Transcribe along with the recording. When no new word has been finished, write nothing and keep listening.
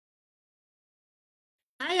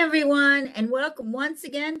Hi, everyone, and welcome once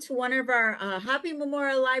again to one of our Hoppy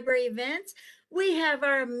Memorial Library events. We have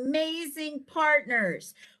our amazing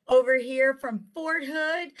partners over here from Fort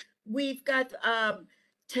Hood. We've got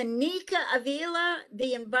Tanika Avila,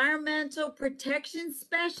 the Environmental Protection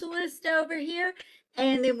Specialist over here.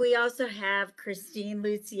 And then we also have Christine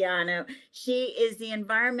Luciano. She is the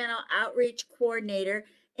Environmental Outreach Coordinator.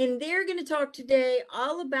 And they're going to talk today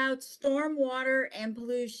all about stormwater and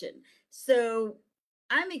pollution. So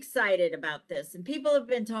I'm excited about this, and people have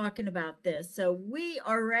been talking about this. So we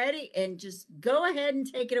are ready, and just go ahead and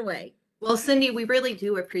take it away. Well, Cindy, we really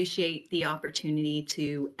do appreciate the opportunity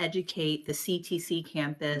to educate the CTC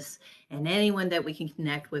campus and anyone that we can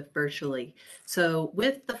connect with virtually. So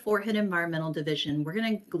with the Fort Hood Environmental Division, we're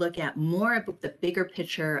going to look at more of the bigger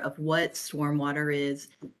picture of what stormwater is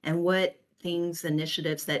and what things,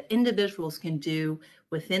 initiatives that individuals can do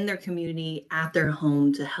within their community at their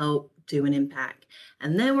home to help do an impact.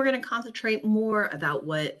 And then we're going to concentrate more about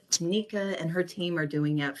what Tanika and her team are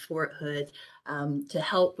doing at Fort Hood to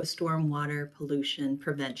help with stormwater pollution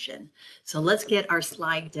prevention. So let's get our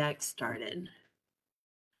slide deck started.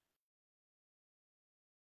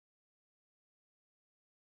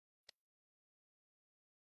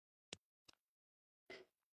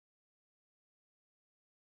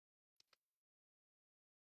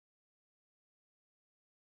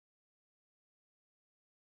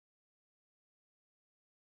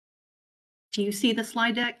 Do you see the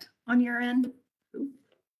slide deck on your end?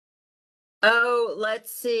 Oh,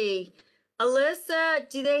 let's see. Alyssa,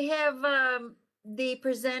 do they have the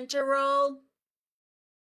presenter role?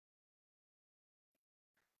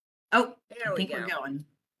 Oh, There I we think we're go. going. I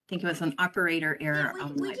think it was an operator Yeah, error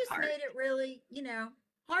on we my just part. made it really,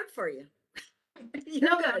 hard for you. No,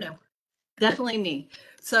 You're good. no. Definitely me.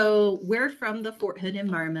 So we're from the Fort Hood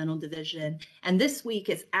Environmental Division, and this week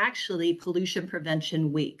is actually Pollution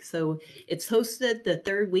Prevention Week. So it's hosted the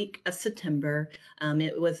third week of September.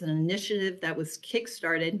 It was an initiative that was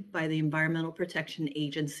kickstarted by the Environmental Protection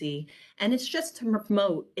Agency, and it's just to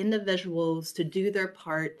promote individuals to do their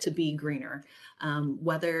part to be greener,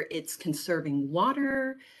 whether it's conserving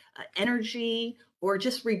water, energy, or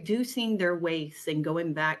just reducing their waste and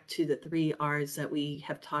going back to the 3 R's that we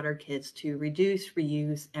have taught our kids to reduce,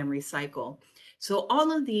 reuse, and recycle. So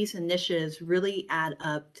all of these initiatives really add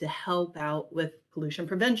up to help out with pollution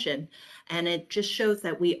prevention. And it just shows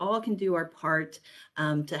that we all can do our part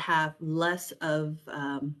to have less of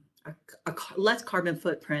less carbon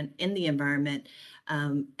footprint in the environment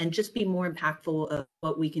and just be more impactful of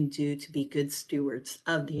what we can do to be good stewards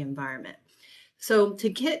of the environment. So to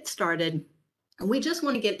get started, we just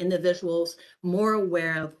want to get individuals more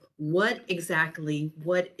aware of what is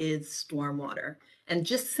stormwater. And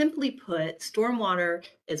just simply put, stormwater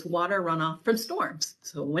is water runoff from storms.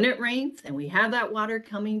 So when it rains and we have that water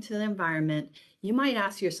coming to the environment, you might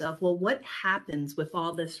ask yourself, well, what happens with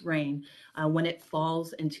all this rain when it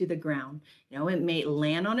falls into the ground? It may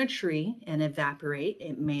land on a tree and evaporate.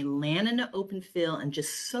 It may land in an open field and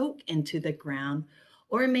just soak into the ground,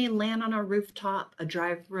 or it may land on a rooftop, a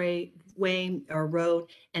driveway, or road,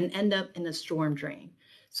 and end up in a storm drain.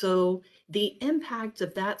 So the impact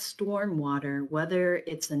of that storm water, whether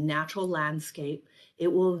it's a natural landscape,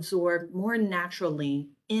 it will absorb more naturally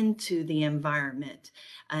into the environment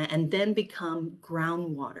and then become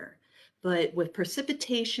groundwater. But with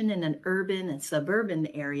precipitation in an urban and suburban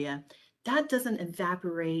area, that doesn't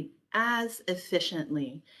evaporate as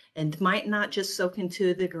efficiently and might not just soak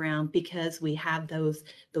into the ground because we have those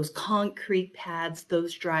concrete pads,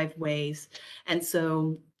 those driveways. And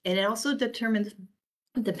so, and it also depends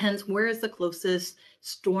where is the closest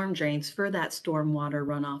storm drains for that storm water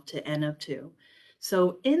runoff to end up to.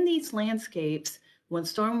 So in these landscapes, when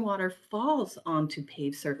stormwater falls onto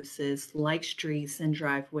paved surfaces like streets and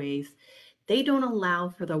driveways, they don't allow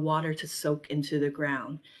for the water to soak into the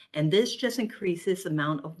ground. And this just increases the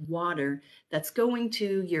amount of water that's going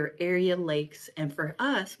to your area lakes. And for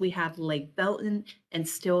us, we have Lake Belton and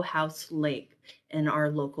Stillhouse Lake in our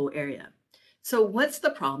local area. So what's the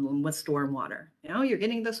problem with stormwater? You're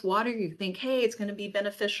getting this water, you think, hey, it's going to be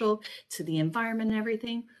beneficial to the environment and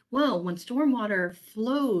everything. Well, when stormwater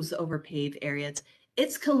flows over paved areas,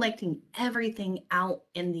 it's collecting everything out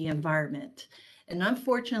in the environment. And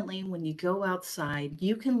unfortunately, when you go outside,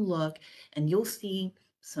 you can look and you'll see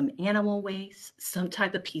some animal waste, some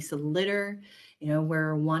type of piece of litter.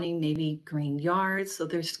 We're wanting maybe green yards. So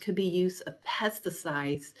there's could be use of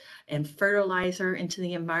pesticides and fertilizer into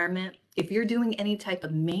the environment. If you're doing any type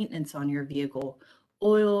of maintenance on your vehicle,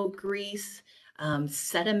 oil, grease,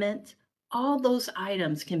 sediment, all those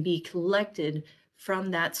items can be collected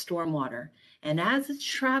from that stormwater. And as it's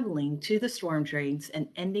traveling to the storm drains and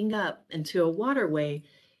ending up into a waterway,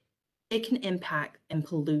 it can impact and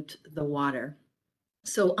pollute the water.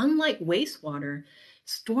 So unlike wastewater,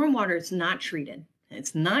 stormwater is not treated.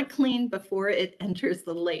 It's not cleaned before it enters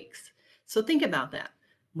the lakes. So think about that.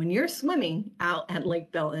 When you're swimming out at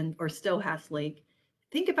Lake Belton or Stillhouse Lake,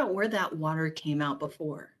 think about where that water came out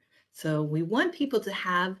before. So we want people to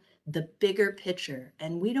have the bigger picture,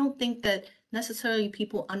 and we don't think that necessarily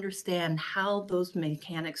people understand how those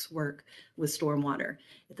mechanics work with stormwater.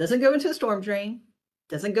 It doesn't go into a storm drain,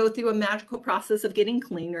 doesn't go through a magical process of getting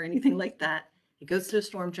clean or anything like that. It goes to a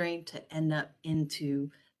storm drain to end up into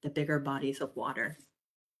the bigger bodies of water,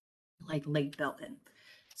 like Lake Belton.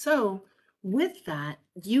 So with that,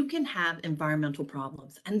 you can have environmental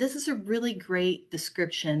problems. And this is a really great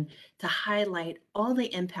description to highlight all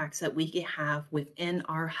the impacts that we can have within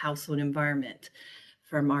our household environment,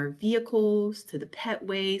 from our vehicles to the pet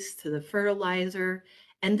waste to the fertilizer.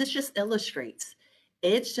 And this just illustrates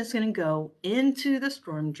it's just going to go into the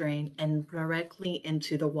storm drain and directly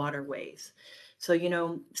into the waterways. So,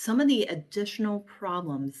 some of the additional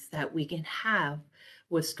problems that we can have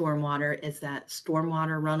with stormwater is that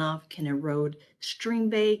stormwater runoff can erode stream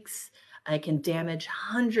banks, it can damage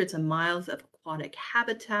hundreds of miles of aquatic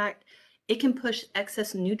habitat, it can push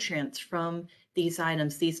excess nutrients from these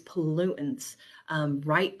items, these pollutants,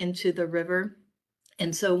 right into the river.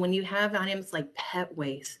 And so when you have items like pet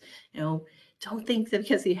waste, don't think that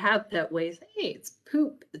because you have pet waste, hey, it's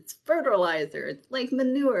poop, it's fertilizer, it's like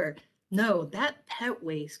manure. No, that pet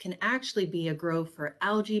waste can actually be a grove for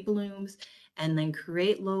algae blooms and then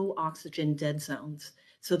create low oxygen dead zones.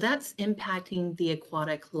 So that's impacting the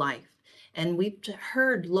aquatic life. And we've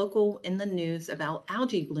heard local in the news about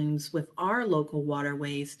algae blooms with our local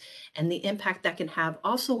waterways and the impact that can have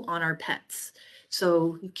also on our pets.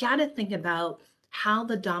 So you got to think about how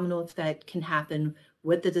the domino effect can happen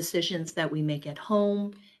with the decisions that we make at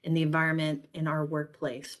home, in the environment, in our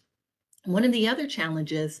workplace. One of the other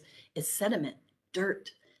challenges is sediment, dirt.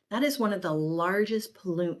 That is one of the largest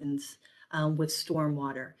pollutants with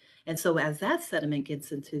stormwater. And so as that sediment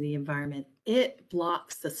gets into the environment, it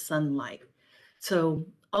blocks the sunlight. So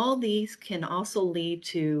all these can also lead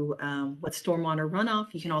to with stormwater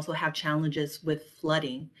runoff, you can also have challenges with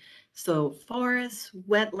flooding. So forests,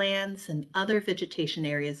 wetlands, and other vegetation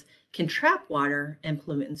areas can trap water and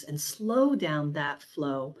pollutants and slow down that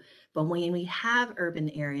flow. But when we have urban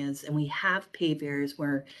areas and we have paved areas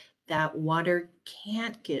where that water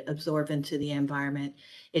can't get absorbed into the environment,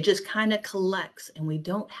 it just kind of collects and we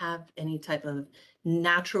don't have any type of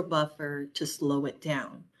natural buffer to slow it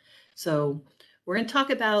down. So we're going to talk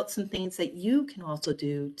about some things that you can also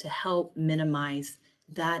do to help minimize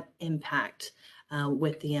that impact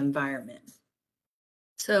with the environment.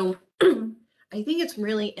 So I think it's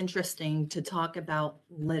really interesting to talk about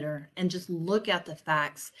litter and just look at the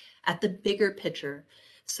facts at the bigger picture.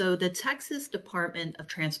 So the Texas Department of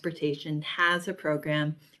Transportation has a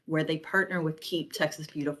program where they partner with Keep Texas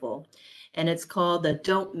Beautiful, and it's called the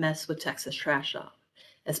Don't Mess with Texas Trash Off.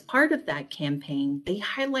 As part of that campaign, they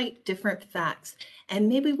highlight different facts, and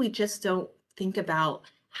maybe we just don't think about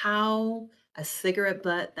how a cigarette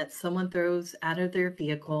butt that someone throws out of their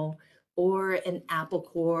vehicle or an apple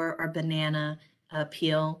core or banana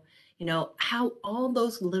peel, how all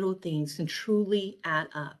those little things can truly add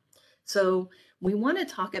up. So we want to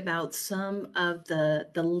talk about some of the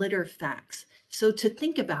litter facts. So to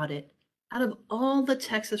think about it, out of all the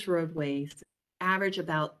Texas roadways, average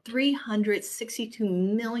about 362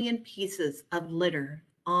 million pieces of litter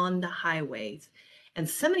on the highways, and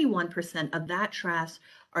 71% of that trash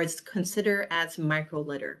are considered as micro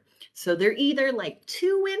litter. So they're either like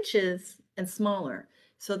 2 inches and smaller.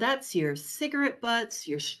 So that's your cigarette butts,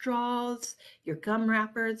 your straws, your gum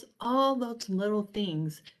wrappers, all those little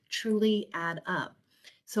things truly add up.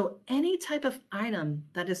 So any type of item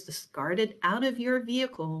that is discarded out of your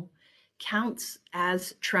vehicle counts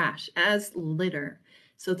as trash, as litter.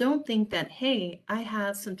 So don't think that, hey, I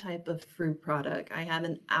have some type of fruit product. I have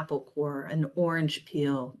an apple core, an orange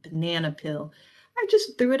peel, banana peel. I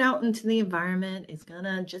just threw it out into the environment. It's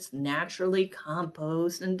gonna just naturally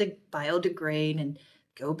compost and biodegrade and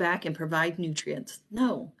go back and provide nutrients.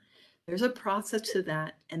 No, there's a process to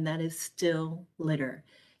that, and that is still litter.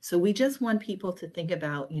 So we just want people to think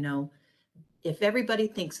about, if everybody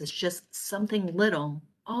thinks it's just something little,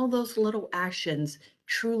 all those little actions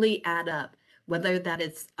truly add up, whether that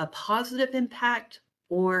is a positive impact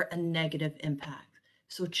or a negative impact.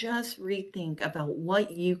 So just rethink about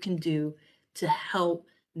what you can do to help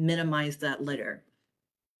minimize that litter.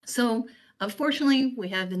 So unfortunately, we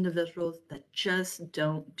have individuals that just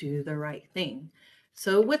don't do the right thing.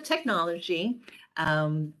 So with technology,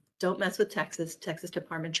 Don't Mess with Texas, Texas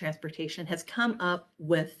Department of Transportation has come up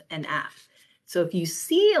with an app. So if you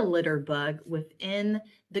see a litter bug within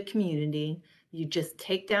the community, you just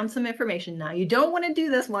take down some information. Now, you don't want to do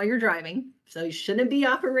this while you're driving. So you shouldn't be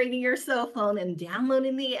operating your cell phone and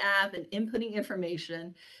downloading the app and inputting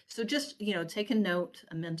information. So just, take a note,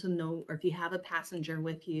 a mental note, or if you have a passenger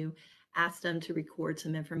with you, ask them to record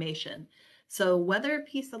some information. So whether a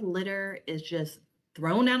piece of litter is just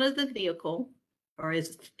thrown out of the vehicle or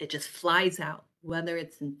is it just flies out, whether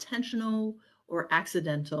it's intentional or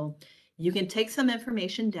accidental, you can take some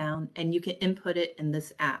information down and you can input it in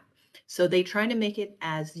this app. So they try to make it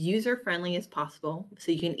as user-friendly as possible.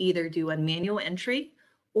 So you can either do a manual entry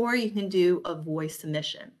or you can do a voice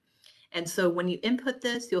submission. And so when you input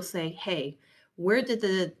this, you'll say, hey, where did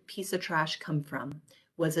the piece of trash come from?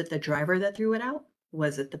 Was it the driver that threw it out?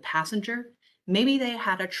 Was it the passenger? Maybe they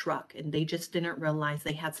had a truck and they just didn't realize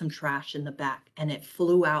they had some trash in the back and it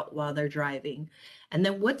flew out while they're driving. And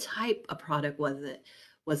then what type of product was it?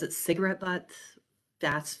 Was it cigarette butts,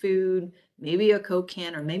 fast food, maybe a Coke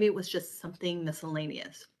can, or maybe it was just something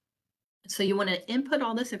miscellaneous? So you want to input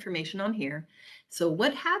all this information on here. So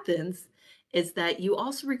what happens is that you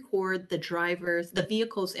also record the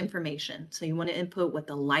vehicle's information. So you want to input what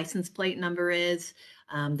the license plate number is,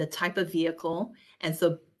 the type of vehicle. And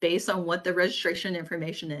so based on what the registration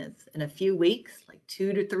information is, in a few weeks, like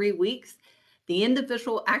 2 to 3 weeks, the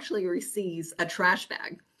individual actually receives a trash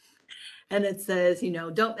bag. And it says,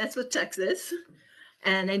 don't mess with Texas.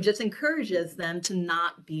 And it just encourages them to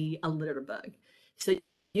not be a litter bug. So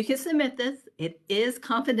you can submit this. It is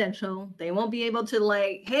confidential. They won't be able to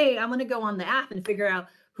hey, I'm going to go on the app and figure out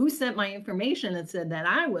who sent my information and said that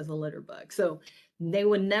I was a litter bug. So they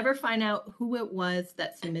would never find out who it was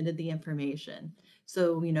that submitted the information.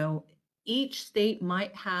 So, each state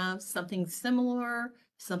might have something similar,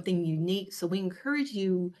 something unique. So we encourage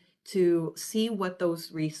you to see what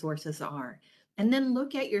those resources are. And then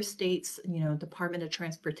look at your state's, Department of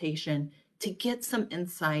Transportation to get some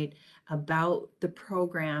insight about the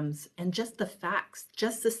programs and just the facts,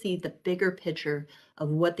 just to see the bigger picture of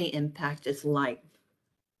what the impact is like.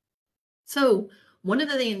 So one of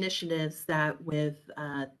the initiatives that with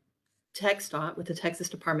TxDOT, with the Texas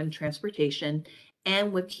Department of Transportation,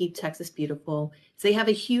 and with Keep Texas Beautiful, is they have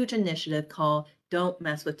a huge initiative called Don't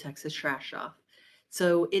Mess with Texas Trash Off.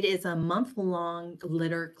 So it is a month-long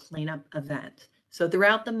litter cleanup event. So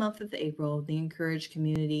throughout the month of April, they encourage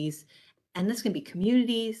communities, and this can be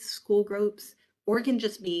communities, school groups, or it can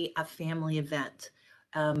just be a family event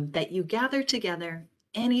that you gather together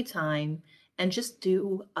anytime and just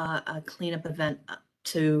do a cleanup event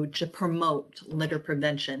to promote litter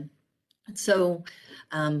prevention. So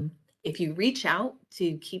if you reach out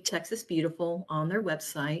to Keep Texas Beautiful on their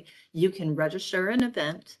website, you can register an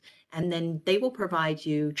event. And then they will provide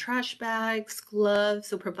you trash bags, gloves,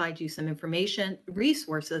 they'll provide you some information,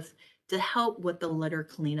 resources to help with the litter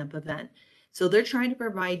cleanup event. So they're trying to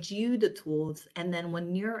provide you the tools. And then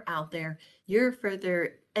when you're out there, you're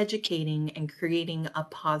further educating and creating a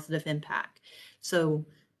positive impact. So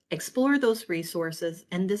explore those resources.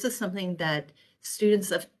 And this is something that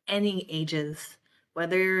students of any ages,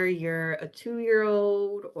 whether you're a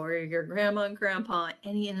 2-year-old or your grandma and grandpa,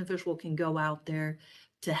 any individual can go out there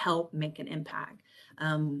to help make an impact.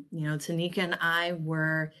 Tanika and I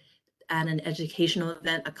were at an educational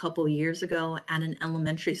event a couple years ago at an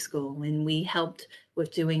elementary school, and we helped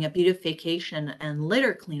with doing a beautification and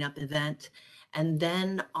litter cleanup event. And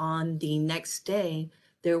then on the next day,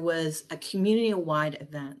 there was a community-wide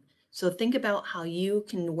event. So think about how you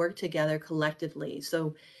can work together collectively.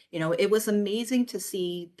 So, it was amazing to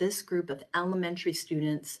see this group of elementary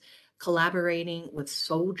students collaborating with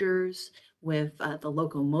soldiers, with the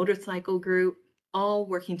local motorcycle group, all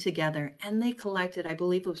working together. And they collected, I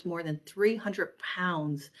believe it was more than 300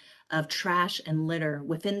 pounds of trash and litter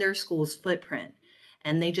within their school's footprint.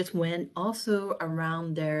 And they just went also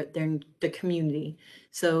around the community.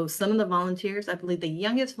 So some of the volunteers, I believe the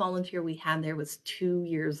youngest volunteer we had there was 2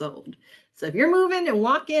 years old. So if you're moving and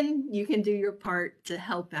walking, you can do your part to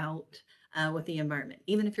help out with the environment,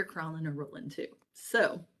 even if you're crawling or rolling too.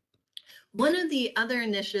 So one of the other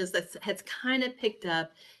initiatives that has kind of picked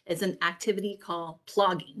up is an activity called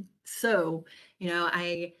plogging. So,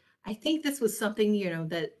 I think this was something,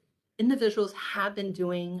 that individuals have been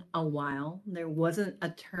doing a while. There wasn't a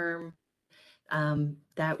term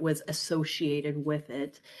that was associated with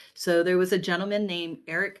it. So there was a gentleman named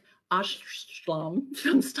Eric Ostrom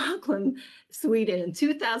from Stockholm, Sweden. In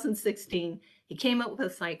 2016, he came up with a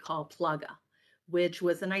site called Plugga, which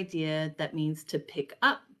was an idea that means to pick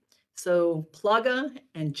up. So plugga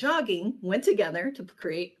and jogging went together to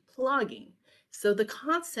create plogging. So the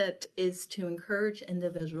concept is to encourage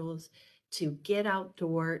individuals to get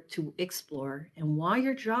outdoor, to explore, and while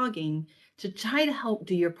you're jogging, to try to help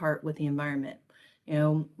do your part with the environment. You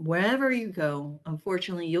know, wherever you go,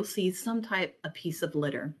 unfortunately, you'll see some type of piece of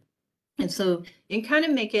litter. And so you can kind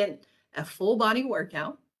of make it a full body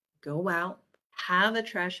workout. Go out, have a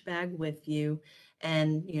trash bag with you.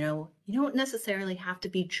 And, you don't necessarily have to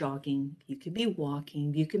be jogging. You could be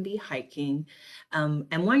walking, you can be hiking.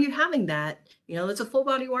 And while you're having that, it's a full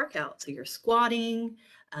body workout. So you're squatting,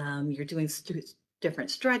 you're doing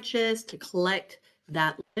different stretches to collect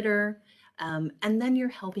that litter. And then you're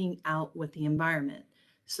helping out with the environment.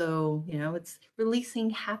 So, it's releasing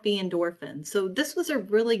happy endorphins. So this was a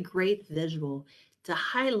really great visual to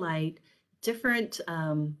highlight different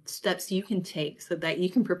steps you can take so that you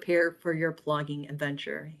can prepare for your plogging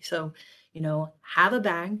adventure. So, have a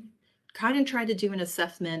bag, kind of try to do an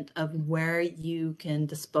assessment of where you can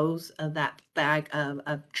dispose of that bag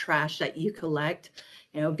of trash that you collect.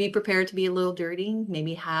 Be prepared to be a little dirty,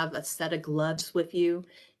 maybe have a set of gloves with you.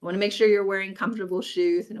 You want to make sure you're wearing comfortable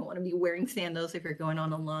shoes. You don't want to be wearing sandals if you're going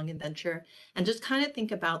on a long adventure. And just kind of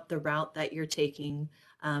think about the route that you're taking,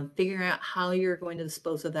 figuring out how you're going to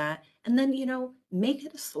dispose of that. And then, make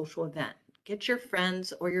it a social event. Get your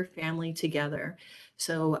friends or your family together.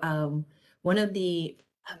 So one of the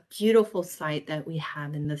beautiful site that we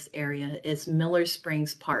have in this area is Miller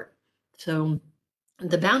Springs Park. So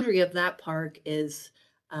the boundary of that park is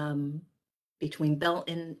between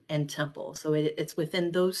Belton and Temple. So it's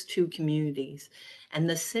within those two communities. And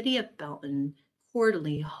the city of Belton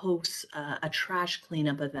quarterly hosts a trash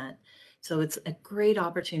cleanup event. So it's a great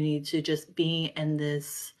opportunity to just be in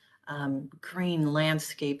this green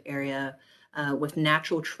landscape area with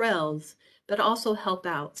natural trails, but also help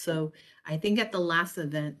out. So I think at the last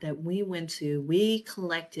event that we went to, we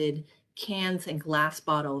collected cans and glass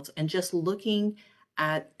bottles, and just looking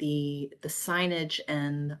at the signage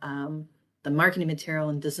and the marketing material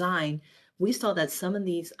and design, we saw that some of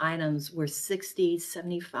these items were 60,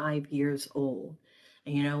 75 years old.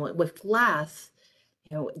 And, with glass,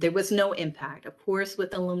 there was no impact. Of course,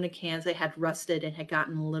 with aluminum cans, they had rusted and had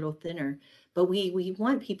gotten a little thinner. But we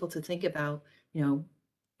want people to think about,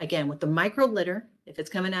 again, with the micro litter, if it's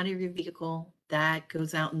coming out of your vehicle, that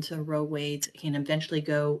goes out into roadways, can eventually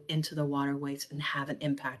go into the waterways and have an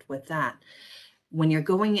impact with that. When you're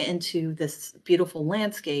going into this beautiful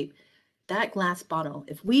landscape, that glass bottle,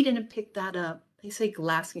 if we didn't pick that up, they say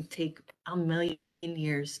glass can take a million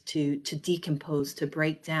years to decompose, to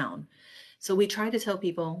break down. So we try to tell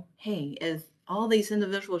people, hey, if all these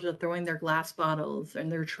individuals are throwing their glass bottles and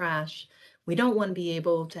their trash, we don't want to be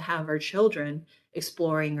able to have our children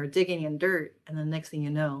exploring or digging in dirt, and the next thing you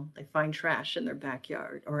know, they find trash in their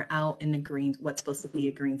backyard or out in the green, what's supposed to be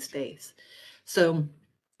a green space. So,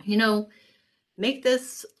 make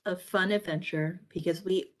this a fun adventure, because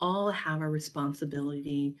we all have a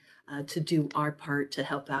responsibility to do our part to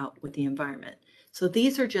help out with the environment. So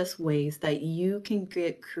these are just ways that you can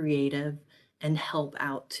get creative and help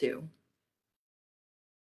out too.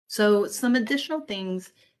 So some additional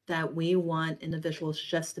things that we want individuals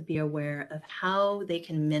just to be aware of how they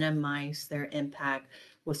can minimize their impact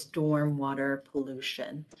with stormwater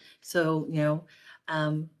pollution. So,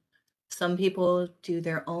 some people do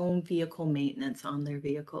their own vehicle maintenance on their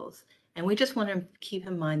vehicles. And we just want to keep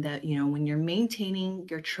in mind that, when you're maintaining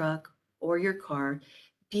your truck or your car,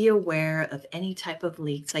 be aware of any type of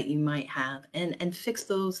leaks that you might have, and fix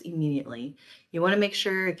those immediately. You want to make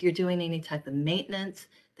sure, if you're doing any type of maintenance,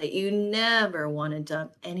 that you never want to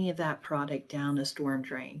dump any of that product down a storm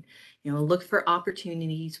drain. Look for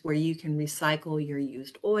opportunities where you can recycle your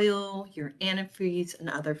used oil, your antifreeze, and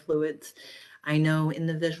other fluids. I know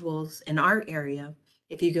individuals in our area,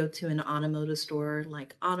 if you go to an automotive store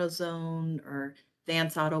like AutoZone or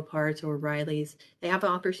Vance Auto Parts or Riley's, they have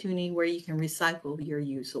an opportunity where you can recycle your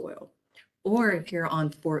used oil. Or if you're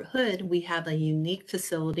on Fort Hood, we have a unique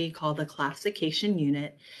facility called the Classification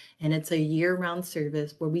Unit, and it's a year-round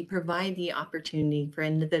service where we provide the opportunity for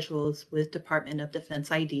individuals with Department of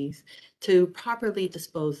Defense IDs to properly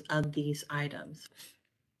dispose of these items.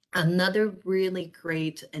 Another really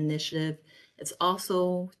great initiative is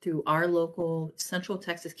also through our local Central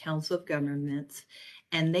Texas Council of Governments,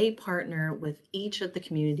 and they partner with each of the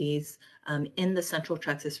communities in the Central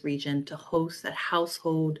Texas region to host a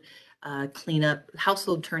household cleanup,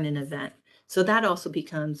 household turn-in event. So that also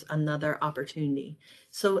becomes another opportunity.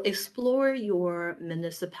 So explore your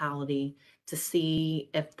municipality to see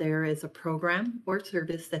if there is a program or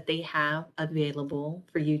service that they have available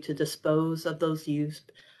for you to dispose of those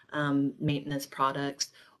used maintenance products,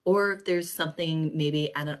 or if there's something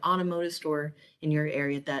maybe at an automotive store in your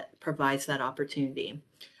area that provides that opportunity.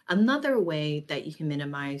 Another way that you can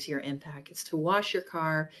minimize your impact is to wash your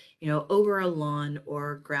car, over a lawn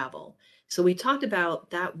or gravel. So we talked about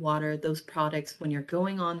that water, those products, when you're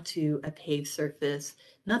going onto a paved surface,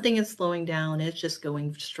 nothing is slowing down, it's just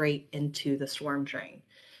going straight into the storm drain.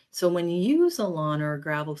 So when you use a lawn or a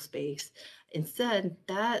gravel space, instead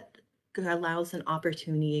that allows an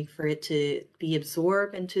opportunity for it to be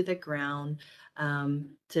absorbed into the ground,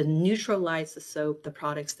 to neutralize the soap, the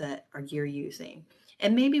products that you're using.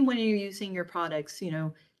 And maybe when you're using your products,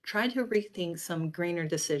 try to rethink some greener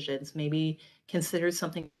decisions. Maybe consider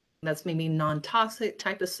something that's maybe non-toxic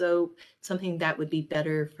type of soap, something that would be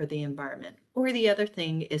better for the environment. Or the other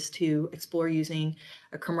thing is to explore using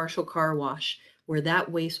a commercial car wash where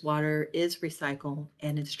that wastewater is recycled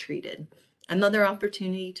and it's treated. Another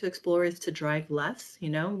opportunity to explore is to drive less,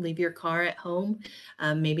 leave your car at home,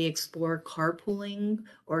 maybe explore carpooling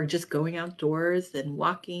or just going outdoors and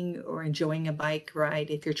walking or enjoying a bike ride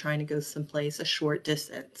if you're trying to go someplace a short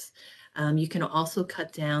distance. You can also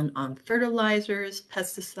cut down on fertilizers,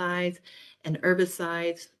 pesticides, and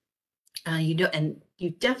herbicides. You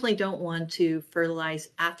definitely don't want to fertilize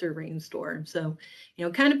after rainstorm. So,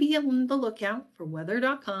 kind of be on the lookout for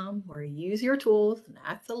weather.com or use your tools and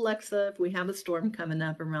ask Alexa if we have a storm coming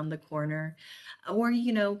up around the corner. Or,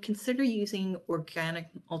 consider using organic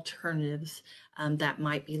alternatives that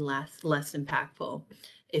might be less impactful.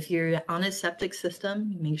 If you're on a septic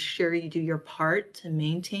system, make sure you do your part to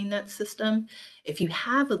maintain that system. If you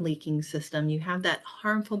have a leaking system, you have that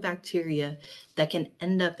harmful bacteria that can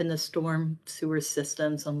end up in the storm sewer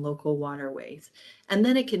systems on local waterways. And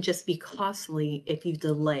then it can just be costly if you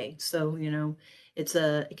delay. So,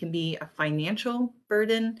 it can be a financial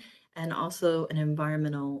burden and also an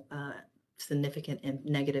environmental significant and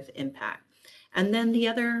negative impact. And then the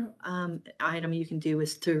other item you can do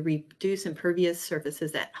is to reduce impervious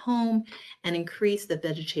surfaces at home and increase the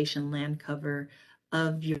vegetation land cover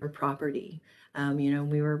of your property.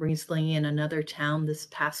 We were recently in another town this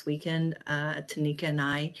past weekend, Tanika and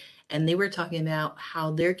I, and they were talking about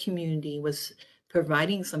how their community was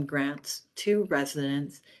providing some grants to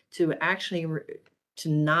residents to actually to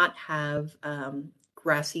not have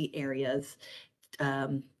grassy areas,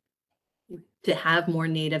 to have more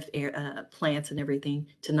native plants and everything,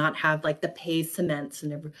 to not have like the paved cements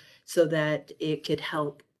and everything, so that it could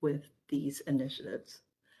help with these initiatives.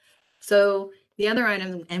 So the other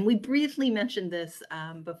item, and we briefly mentioned this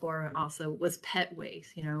before also, was pet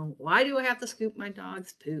waste. Why do I have to scoop my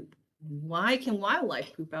dog's poop? Why can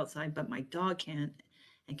wildlife poop outside, but my dog can't?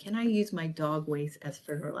 And can I use my dog waste as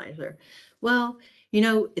fertilizer? Well,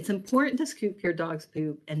 it's important to scoop your dog's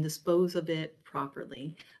poop and dispose of it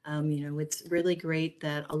properly. It's really great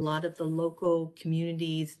that a lot of the local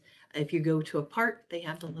communities, if you go to a park, they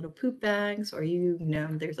have the little poop bags, or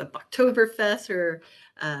there's a Oktoberfest or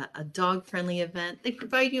a dog-friendly event. They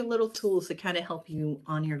provide you little tools to kind of help you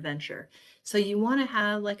on your venture. So you want to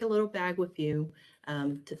have like a little bag with you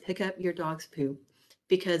to pick up your dog's poop,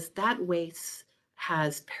 because that waste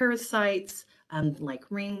has parasites like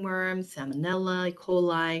ringworms, salmonella, E.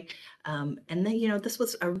 coli. And then, this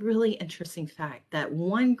was a really interesting fact that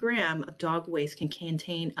 1 gram of dog waste can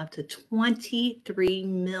contain up to 23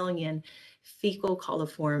 million fecal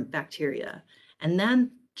coliform bacteria. And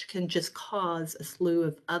then can just cause a slew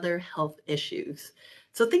of other health issues.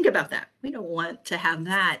 So think about that. We don't want to have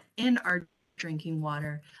that in our drinking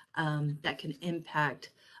water that can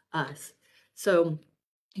impact us. So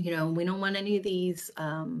we don't want any of these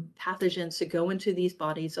pathogens to go into these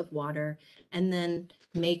bodies of water and then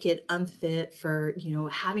make it unfit for,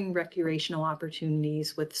 having recreational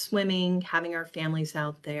opportunities with swimming, having our families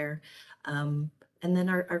out there, and then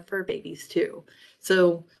our fur babies too.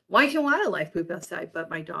 So why can wildlife poop outside, but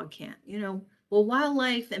my dog can't? Well,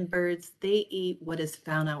 wildlife and birds, they eat what is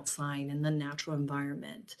found outside in the natural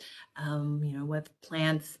environment, with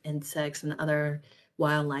plants, insects, and other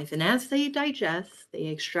wildlife. And as they digest, they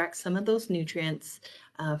extract some of those nutrients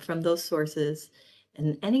from those sources.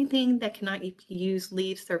 And anything that cannot be used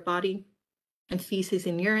leaves their body and feces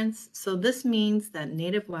and urines. So this means that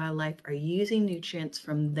native wildlife are using nutrients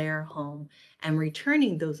from their home and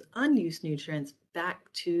returning those unused nutrients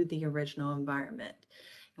back to the original environment.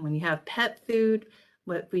 And when you have pet food,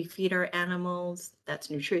 what we feed our animals, that's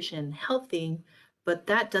nutrition, healthy, but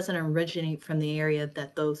that doesn't originate from the area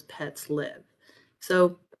that those pets live.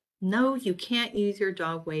 So no, you can't use your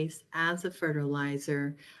dog waste as a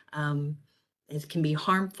fertilizer. It can be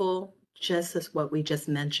harmful, just as what we just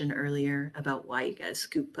mentioned earlier about why you guys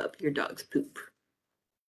scoop up your dog's poop.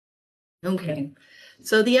 Okay.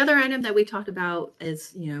 So the other item that we talked about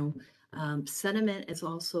is, sediment is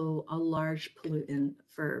also a large pollutant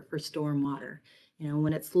for stormwater.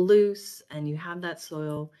 When it's loose and you have that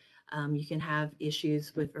soil, you can have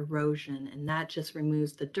issues with erosion, and that just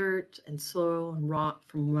removes the dirt and soil and rock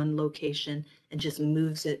from one location and just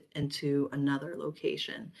moves it into another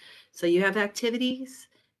location. So you have activities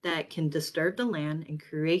that can disturb the land and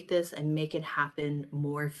create this and make it happen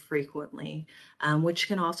more frequently, which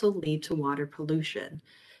can also lead to water pollution.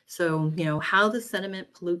 So, how does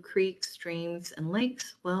sediment pollute creeks, streams, and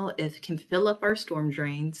lakes? Well, it can fill up our storm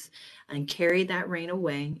drains and carry that rain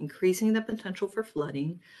away, increasing the potential for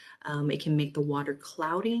flooding. It can make the water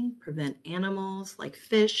cloudy, prevent animals like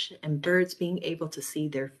fish and birds being able to see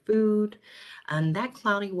their food. And that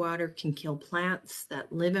cloudy water can kill plants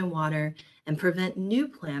that live in water and prevent new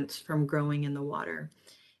plants from growing in the water.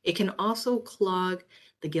 It can also clog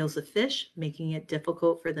the gills of fish, making it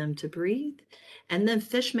difficult for them to breathe. And then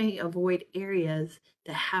fish may avoid areas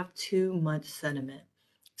that have too much sediment.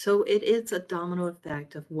 So it is a domino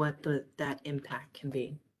effect of what that impact can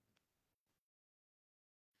be.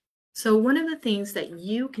 So one of the things that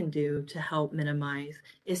you can do to help minimize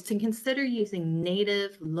is to consider using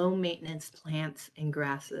native low maintenance plants and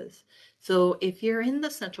grasses. So if you're in the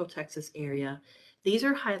Central Texas area, these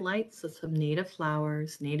are highlights of some native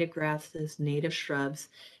flowers, native grasses, native shrubs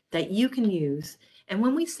that you can use. And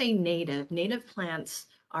when we say native, native plants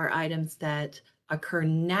are items that occur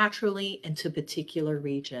naturally into a particular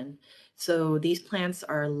region. So these plants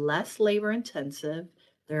are less labor intensive,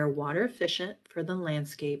 they're water efficient for the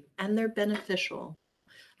landscape, and they're beneficial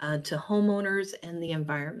to homeowners and the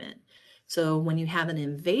environment. So when you have an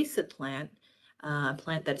invasive plant, a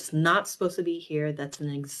plant that's not supposed to be here, that's an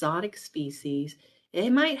exotic species, it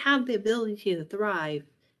might have the ability to thrive,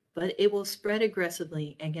 but it will spread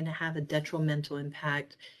aggressively and going to have a detrimental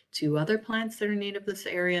impact to other plants that are native to this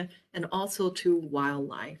area and also to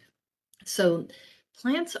wildlife. So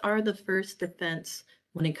plants are the first defense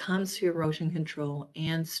when it comes to erosion control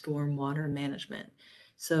and stormwater management.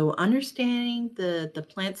 So understanding the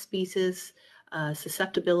plant species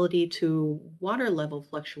susceptibility to water level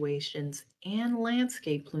fluctuations and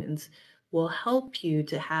landscape pollutants will help you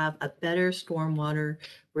to have a better stormwater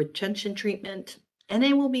retention treatment, and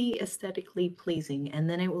it will be aesthetically pleasing, and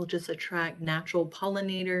then it will just attract natural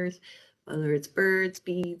pollinators, whether it's birds,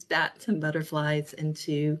 bees, bats, and butterflies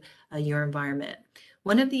into your environment.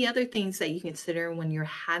 One of the other things that you consider when you're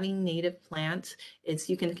having native plants is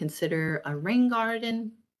you can consider a rain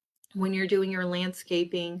garden when you're doing your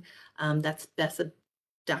landscaping. That's best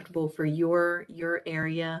adaptable for your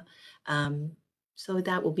area. So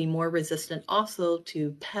that will be more resistant also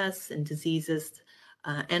to pests and diseases,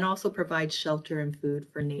 and also provide shelter and food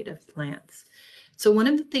for native plants. So one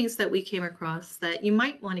of the things that we came across that you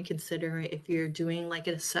might want to consider if you're doing like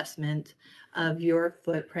an assessment of your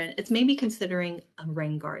footprint, it's maybe considering a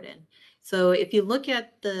rain garden. So if you look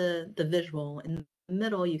at the visual in the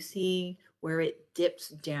middle, you see where it dips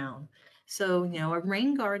down. So, a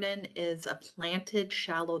rain garden is a planted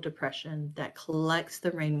shallow depression that collects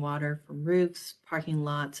the rainwater from roofs, parking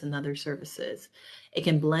lots, and other surfaces. It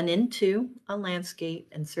can blend into a landscape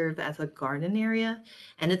and serve as a garden area,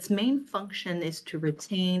 and its main function is to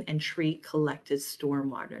retain and treat collected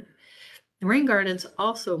stormwater. Rain gardens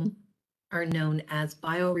also are known as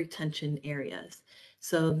bioretention areas.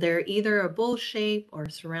 So they're either a bowl shape or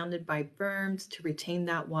surrounded by berms to retain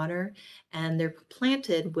that water, and they're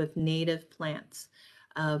planted with native plants.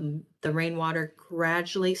 The rainwater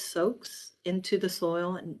gradually soaks into the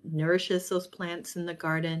soil and nourishes those plants in the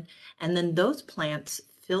garden, and then those plants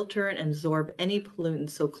filter and absorb any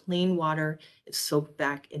pollutants, so clean water is soaked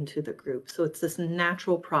back into the group. So it's this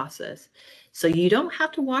natural process. So you don't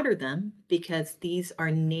have to water them because these are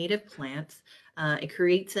native plants. It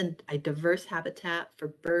creates a diverse habitat for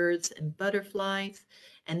birds and butterflies,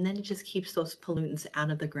 and then it just keeps those pollutants out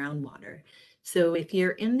of the groundwater. So if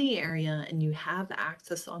you're in the area and you have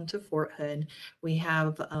access onto Fort Hood, we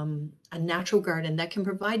have a natural garden that can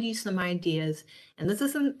provide you some ideas. And this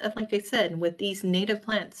isn't, like I said, with these native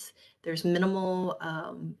plants, there's minimal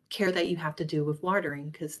care that you have to do with watering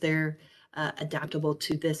because they're adaptable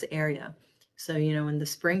to this area. So, in the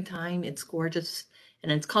springtime, it's gorgeous,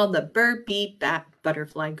 and it's called the Bird, Bee, Bat,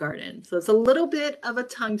 Butterfly Garden. So it's a little bit of a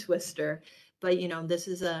tongue twister, but this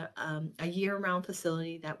is a year-round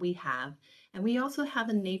facility that we have. And we also have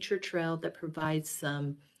a nature trail that provides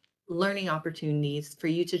some learning opportunities for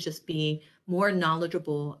you to just be more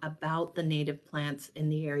knowledgeable about the native plants in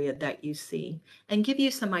the area that you see and give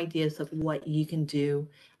you some ideas of what you can do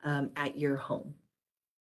at your home.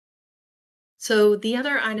 So the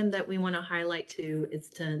other item that we want to highlight too is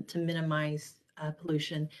to minimize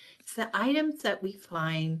pollution. It's the items that we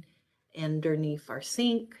find underneath our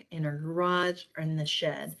sink, in our garage, or in the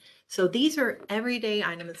shed. So these are everyday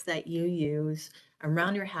items that you use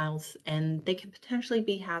around your house, and they can potentially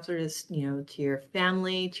be hazardous, to your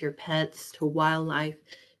family, to your pets, to wildlife,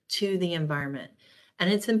 to the environment.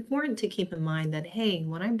 And it's important to keep in mind that, hey,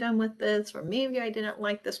 when I'm done with this, or maybe I didn't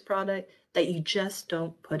like this product, that you just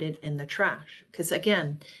don't put it in the trash. Because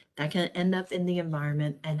again, that can end up in the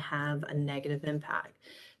environment and have a negative impact.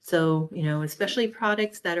 So, especially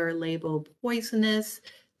products that are labeled poisonous,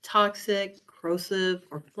 toxic, corrosive,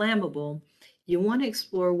 or flammable, you want to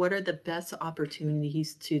explore what are the best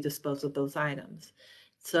opportunities to dispose of those items.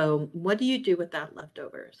 So, what do you do with that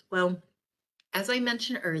leftovers? Well, as I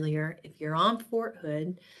mentioned earlier, if you're on Fort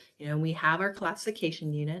Hood, we have our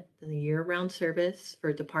classification unit, the year-round service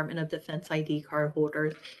for Department of Defense ID card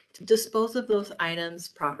holders to dispose of those items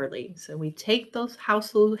properly. So we take those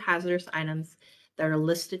household hazardous items that are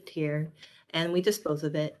listed here and we dispose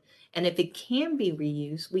of it. And if it can be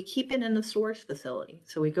reused, we keep it in the storage facility.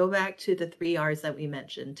 So we go back to the 3 R's that we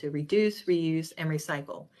mentioned to reduce, reuse, and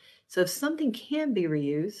recycle. So if something can be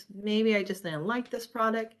reused, maybe I just didn't like this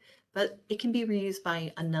product, but it can be reused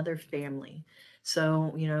by another family.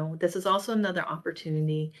 So, this is also another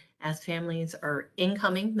opportunity as families are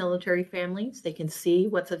incoming military families, they can see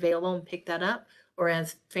what's available and pick that up. Or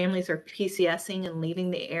as families are PCSing and leaving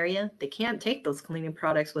the area, they can't take those cleaning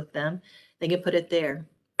products with them. They can put it there.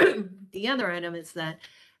 The other item is that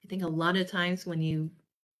I think a lot of times when you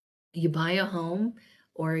buy a home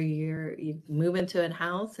or you move into a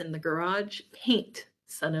house in the garage, paint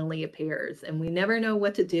suddenly appears and we never know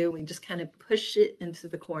what to do. We just kind of push it into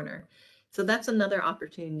the corner. So that's another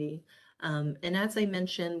opportunity. And as I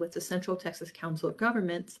mentioned with the Central Texas Council of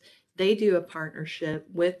Governments, they do a partnership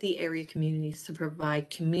with the area communities to provide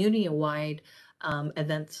community-wide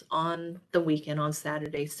events on the weekend, on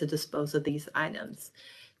Saturdays, to dispose of these items.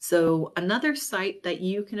 So another site that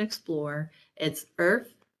you can explore, it's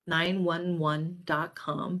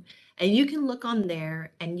earth911.com, and you can look on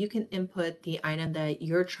there and you can input the item that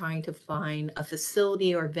you're trying to find a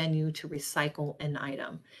facility or venue to recycle an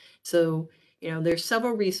item. So, there's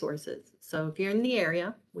several resources. So if you're in the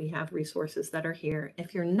area, we have resources that are here.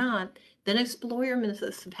 If you're not, then explore your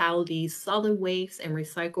municipality's solid waste and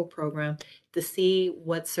recycle program to see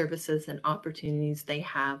what services and opportunities they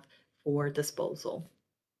have for disposal.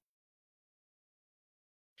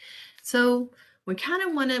 So we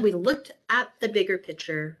looked at the bigger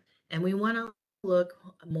picture and we want to look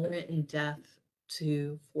more in depth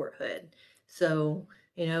to Fort Hood. So,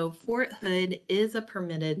 Fort Hood is a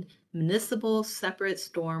permitted municipal separate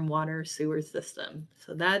stormwater sewer system.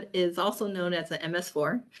 So that is also known as an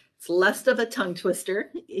MS4. It's less of a tongue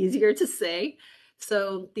twister, easier to say.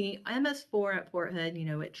 So the MS4 at Fort Hood,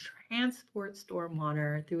 it transports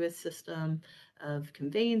stormwater through a system of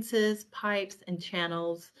conveyances, pipes, and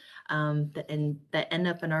channels that end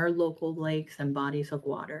up in our local lakes and bodies of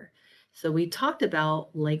water. So we talked about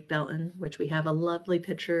Lake Belton, which we have a lovely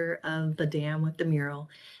picture of the dam with the mural,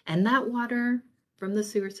 and that water from the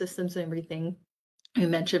sewer systems and everything we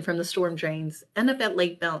mentioned from the storm drains end up at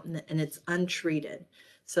Lake Belton and it's untreated.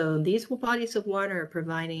 So these bodies of water are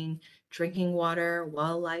providing drinking water,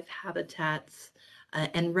 wildlife habitats,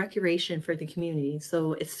 and recreation for the community.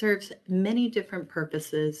 So it serves many different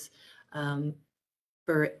purposes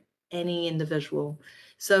for any individual.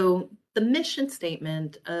 So the mission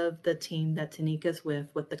statement of the team that Tanika's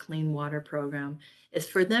with the Clean Water Program, is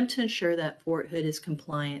for them to ensure that Fort Hood is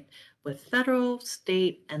compliant with federal,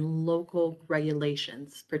 state, and local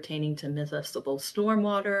regulations pertaining to municipal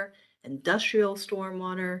stormwater, industrial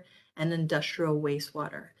stormwater, and industrial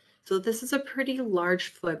wastewater. So this is a pretty large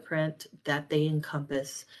footprint that they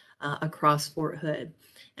encompass across Fort Hood.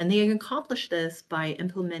 And they accomplish this by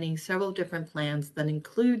implementing several different plans that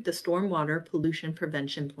include the Stormwater Pollution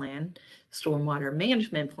Prevention Plan, Stormwater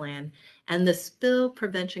Management Plan, and the Spill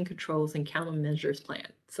Prevention Controls and Countermeasures Plan.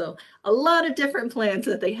 So a lot of different plans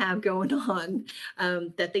that they have going on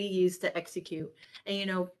that they use to execute.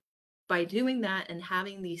 And, by doing that and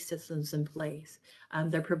having these systems in place,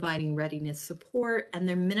 they're providing readiness support and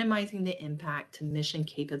they're minimizing the impact to mission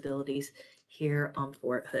capabilities here on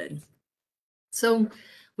Fort Hood. So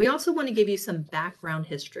we also want to give you some background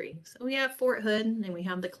history. So we have Fort Hood and we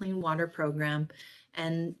have the Clean Water Program.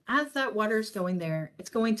 And as that water is going there, it's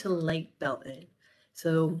going to Lake Belton.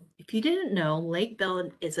 So if you didn't know, Lake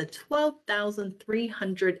Belton is a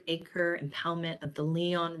 12,300 acre impoundment of the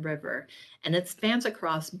Leon River, and it spans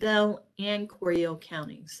across Bell and Coryell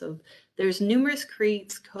counties. So there's numerous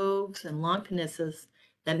creeks, coves, and long peninsulas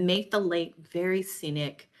that make the lake very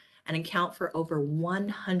scenic and account for over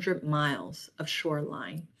 100 miles of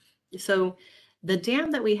shoreline. So the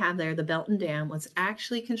dam that we have there, the Belton Dam, was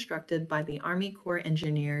actually constructed by the Army Corps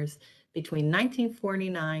engineers between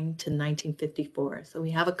 1949 to 1954. So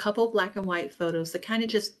we have a couple black and white photos that kind of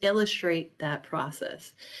just illustrate that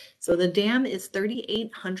process. So the dam is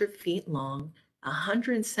 3,800 feet long,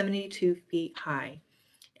 172 feet high,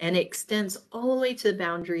 and it extends all the way to the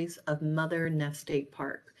boundaries of Mother Neff State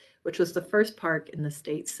Park, which was the first park in the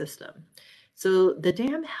state system. So the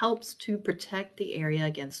dam helps to protect the area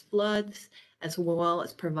against floods, as well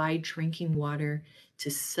as provide drinking water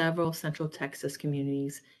to several Central Texas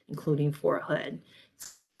communities, including Fort Hood.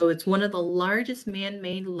 So it's one of the largest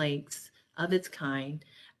man-made lakes of its kind,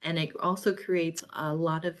 and it also creates a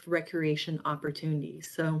lot of recreation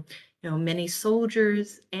opportunities. So, many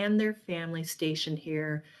soldiers and their families stationed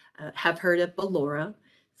here have heard of Ballora.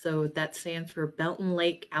 So that stands for Belton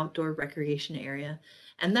Lake Outdoor Recreation Area.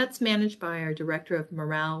 And that's managed by our Director of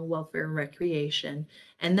Morale, Welfare, and Recreation.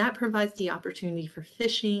 And that provides the opportunity for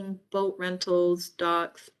fishing, boat rentals,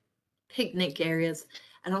 docks, picnic areas,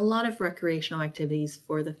 and a lot of recreational activities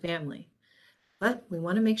for the family. But we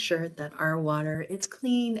want to make sure that our water is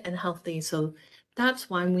clean and healthy. So that's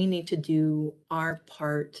why we need to do our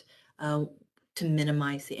part to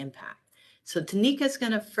minimize the impact. So Tanika is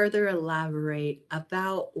going to further elaborate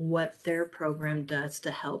about what their program does to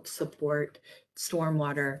help support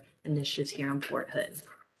stormwater initiatives here in Fort Hood.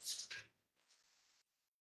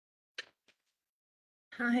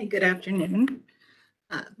 Hi, good afternoon.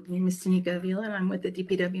 My name is Tanika Avila, and I'm with the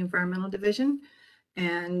DPW Environmental Division.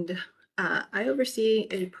 And I oversee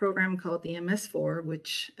a program called the MS4,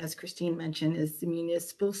 which, as Christine mentioned, is the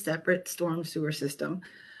Municipal Separate Storm Sewer System.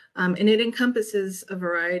 And it encompasses a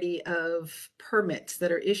variety of permits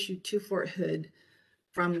that are issued to Fort Hood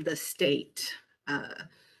from the state.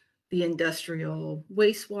 The industrial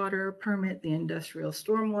wastewater permit, the industrial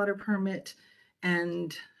stormwater permit,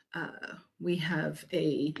 and we have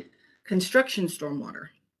a construction stormwater.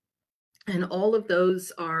 And all of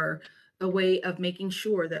those are a way of making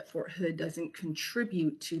sure that Fort Hood doesn't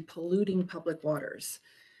contribute to polluting public waters.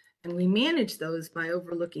 And we manage those by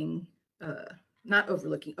overseeing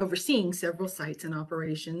several sites and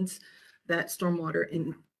operations that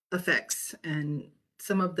stormwater affects. And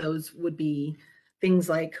some of those would be things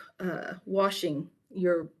like washing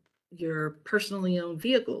your personally owned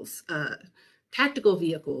vehicles, tactical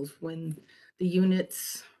vehicles when the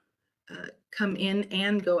units come in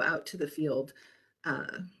and go out to the field,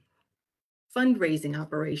 fundraising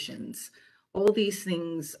operations. All these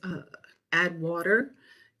things add water,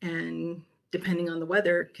 and depending on the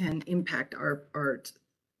weather can impact our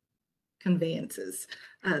conveyances.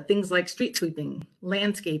 Things like street sweeping,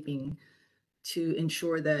 landscaping, to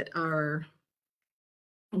ensure that our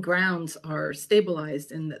grounds are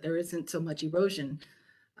stabilized and that there isn't so much erosion.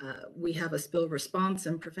 We have a spill response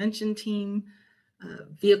and prevention team,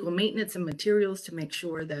 vehicle maintenance and materials to make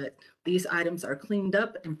sure that these items are cleaned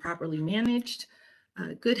up and properly managed.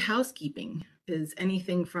 Good housekeeping is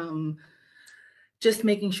anything from just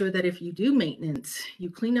making sure that if you do maintenance,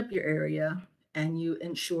 you clean up your area and you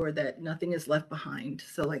ensure that nothing is left behind.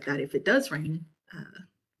 So like that, if it does rain,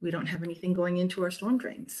 we don't have anything going into our storm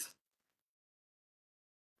drains.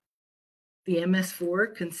 The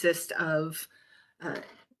MS4 consists of,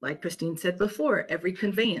 like Christine said before, every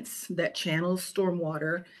conveyance that channels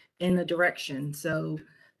stormwater in a direction. So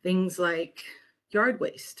things like yard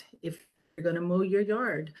waste, if you're going to mow your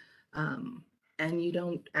yard and you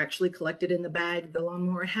don't actually collect it in the bag the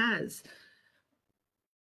lawnmower has,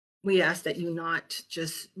 we ask that you not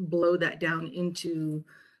just blow that down into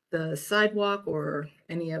the sidewalk or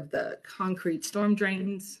any of the concrete storm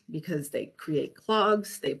drains, because they create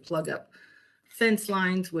clogs, they plug up fence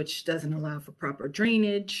lines, which doesn't allow for proper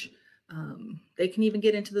drainage. They can even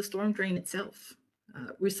get into the storm drain itself.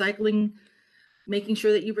 Recycling, making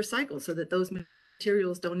sure that you recycle so that those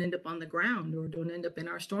materials don't end up on the ground or don't end up in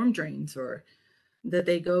our storm drains, or that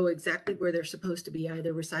they go exactly where they're supposed to be,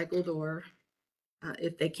 either recycled or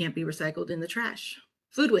if they can't be recycled, in the trash.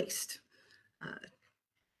 Food waste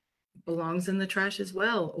belongs in the trash as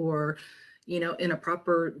well, or, in a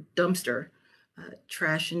proper dumpster.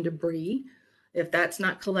 Trash and debris, if that's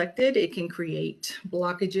not collected, it can create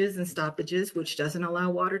blockages and stoppages, which doesn't allow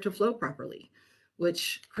water to flow properly,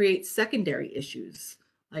 which creates secondary issues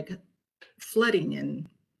like flooding and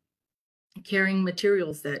carrying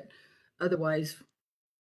materials that otherwise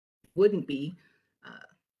wouldn't be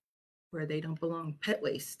where they don't belong. Pet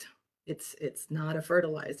waste, it's not a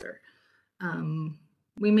fertilizer.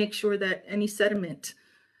 We make sure that any sediment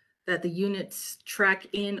that the units track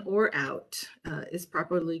in or out is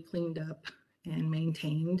properly cleaned up and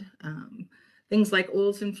maintained. Things like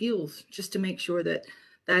oils and fuels, just to make sure that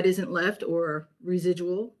that isn't left or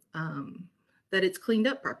residual, that it's cleaned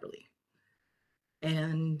up properly.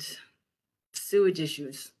 And sewage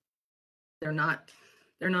issues, they're not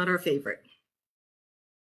our favorite.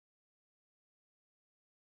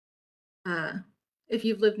 If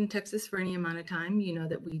you've lived in Texas for any amount of time, you know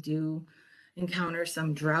that we do encounter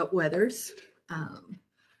some drought weathers,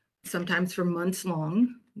 sometimes for months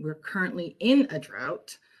long. We're currently in a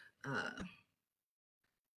drought,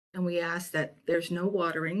 and we ask that there's no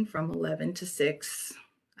watering from 11 to 6,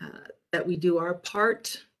 that we do our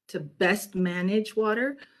part to best manage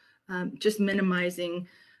water, just minimizing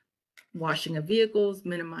washing of vehicles,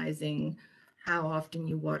 minimizing how often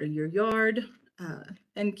you water your yard,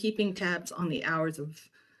 and keeping tabs on the hours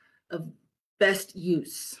of best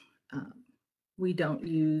use. We don't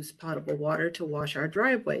use potable water to wash our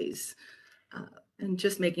driveways, and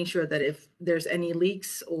just making sure that if there's any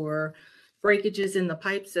leaks or breakages in the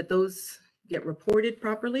pipes, that those get reported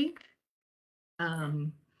properly.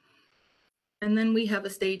 And then we have a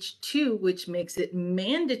stage 2, which makes it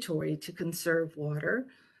mandatory to conserve water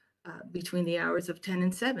between the hours of 10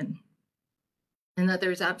 and 7. And that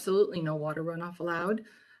there's absolutely no water runoff allowed,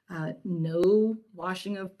 no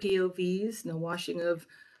washing of POVs, no washing of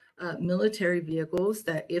military vehicles,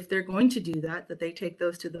 that if they're going to do that, that they take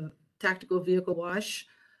those to the tactical vehicle wash.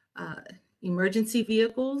 Emergency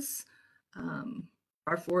vehicles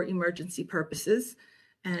are for emergency purposes,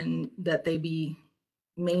 and that they be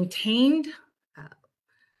maintained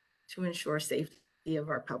to ensure safety of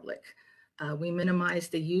our public. We minimize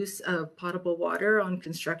the use of potable water on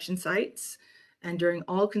construction sites and during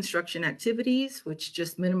all construction activities, which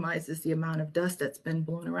just minimizes the amount of dust that's been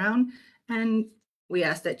blown around. And we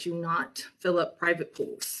ask that you not fill up private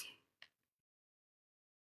pools.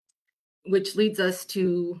 Which leads us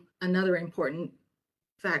to another important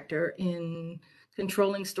factor in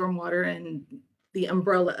controlling stormwater and the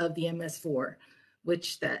umbrella of the MS4,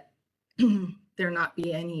 which that there not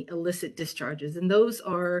be any illicit discharges. And those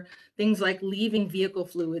are things like leaving vehicle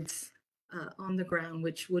fluids on the ground,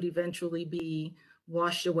 which would eventually be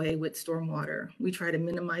washed away with stormwater. We try to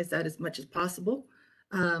minimize that as much as possible.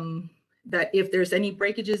 That if there's any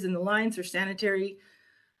breakages in the lines or sanitary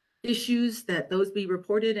issues, that those be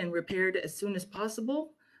reported and repaired as soon as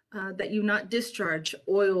possible. That you not discharge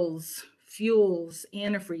oils, fuels,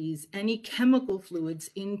 antifreeze, any chemical fluids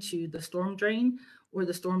into the storm drain or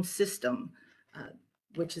the storm system,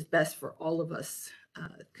 which is best for all of us,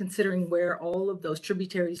 considering where all of those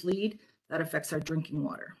tributaries lead. That affects our drinking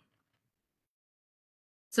water.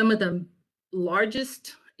 Some of the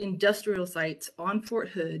largest industrial sites on Fort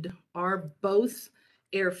Hood are both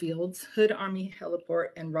airfields, Hood Army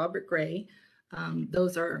Heliport and Robert Gray.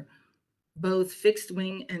 Those are both fixed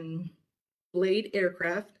wing and blade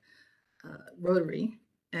aircraft, rotary.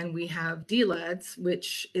 And we have DLADS,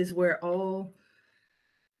 which is where all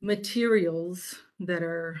materials that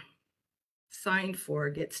are signed for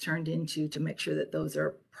gets turned into, to make sure that those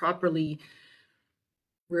are properly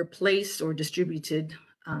replaced or distributed.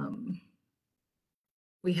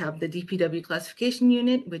 We have the DPW classification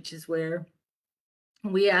unit, which is where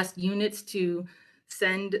we ask units to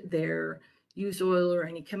send their used oil or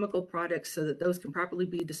any chemical products so that those can properly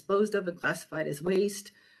be disposed of and classified as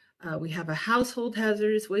waste. We have a household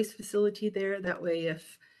hazardous waste facility there. That way,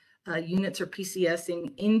 if units are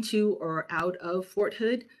PCSing into or out of Fort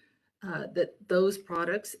Hood, that those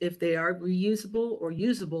products, if they are reusable or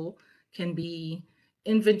usable, can be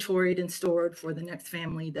inventoried and stored for the next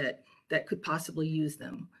family that could possibly use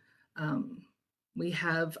them. We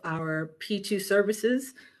have our P2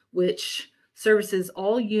 services, which services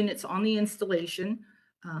all units on the installation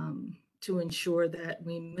to ensure that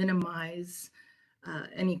we minimize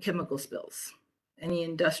any chemical spills, any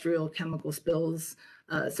industrial chemical spills,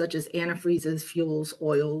 such as antifreezes, fuels,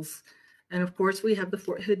 oils. And of course, we have the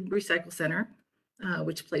Fort Hood Recycle Center,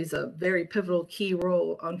 which plays a very pivotal key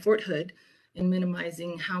role on Fort Hood in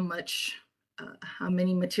minimizing how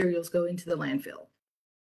many materials go into the landfill.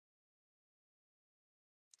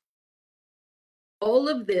 All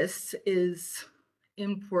of this is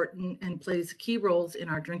important and plays key roles in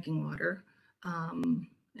our drinking water.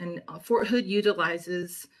 And Fort Hood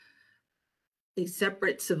utilizes a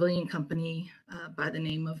separate civilian company by the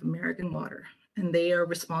name of American Water, and they are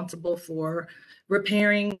responsible for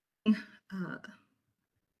repairing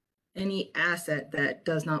any asset that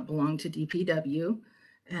does not belong to DPW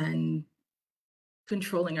and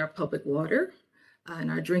controlling our public water and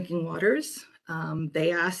our drinking waters.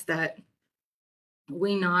 They ask that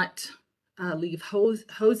we not leave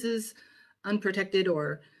hoses unprotected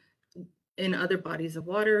or in other bodies of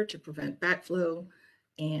water to prevent backflow,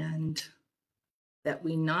 and that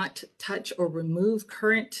we not touch or remove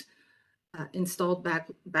current installed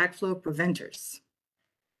backflow preventers.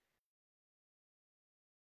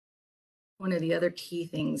 One of the other key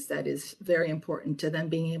things that is very important to them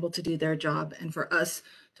being able to do their job and for us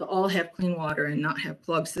to all have clean water and not have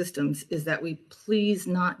clogged systems is that we please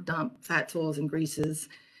not dump fats, oils, and greases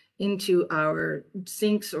into our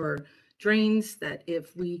sinks or drains, that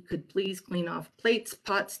if we could please clean off plates,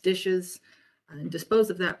 pots, dishes, and dispose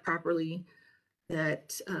of that properly,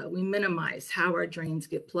 that we minimize how our drains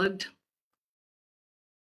get plugged.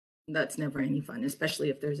 That's never any fun, especially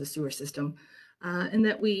if there's a sewer system, and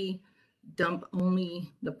that we dump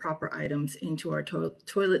only the proper items into our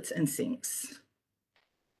toilets and sinks,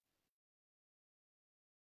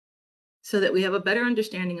 so that we have a better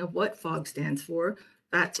understanding of what FOG stands for,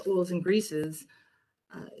 fats, oils, and greases.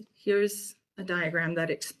 Here's a diagram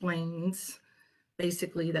that explains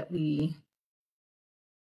basically that we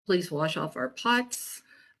please wash off our pots,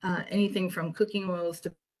 anything from cooking oils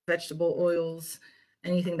to vegetable oils,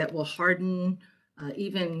 anything that will harden,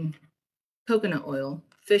 even coconut oil,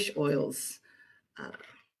 fish oils,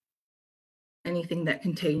 anything that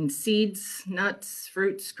contains seeds, nuts,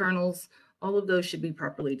 fruits, kernels, all of those should be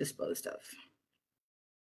properly disposed of.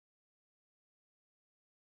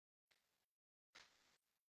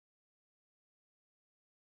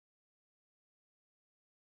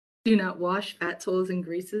 Do not wash fats, oils, and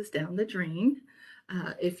greases down the drain.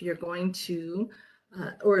 If you're going to,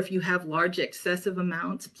 or if you have large excessive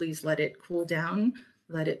amounts, please let it cool down,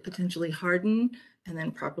 let it potentially harden, and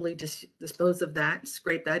then properly dispose of that.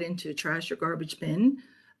 Scrape that into a trash or garbage bin.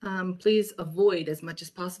 Please avoid as much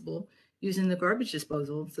as possible using the garbage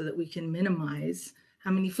disposal so that we can minimize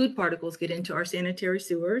how many food particles get into our sanitary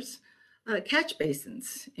sewers. Catch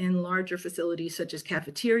basins in larger facilities such as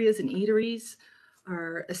cafeterias and eateries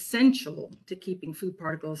are essential to keeping food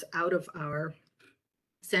particles out of our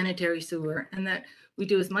sanitary sewer, and that we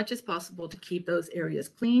do as much as possible to keep those areas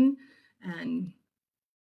clean and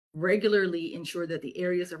regularly ensure that the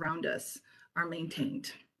areas around us are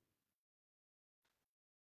maintained.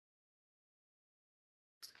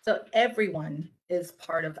 So everyone is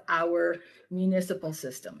part of our municipal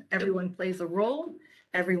system. Everyone plays a role.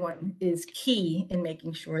 Everyone is key in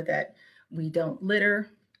making sure that we don't litter,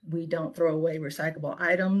 we don't throw away recyclable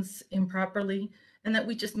items improperly, and that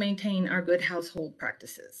we just maintain our good household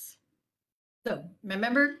practices. So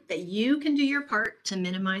remember that you can do your part to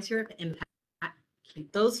minimize your impact.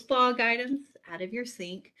 Keep those FOG items out of your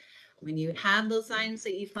sink. When you have those items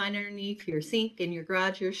that you find underneath your sink in your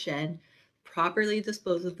garage or shed, properly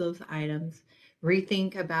dispose of those items.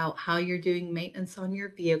 Rethink about how you're doing maintenance on your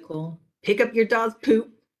vehicle. Pick up your dog's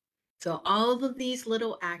poop. So all of these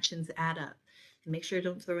little actions add up. And make sure you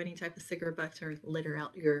don't throw any type of cigarette butts or litter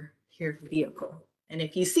out your vehicle. And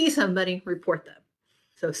if you see somebody, report them.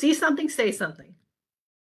 So see something, say something.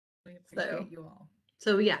 We appreciate you all.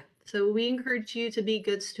 So yeah, so we encourage you to be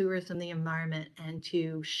good stewards in the environment and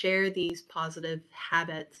to share these positive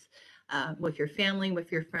habits with your family,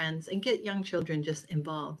 with your friends, and get young children just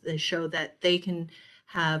involved and show that they can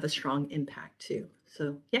have a strong impact too.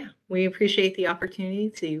 So yeah, we appreciate the opportunity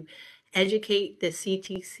to educate the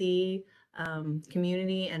CTC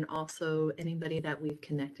community and also anybody that we've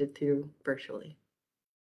connected through virtually.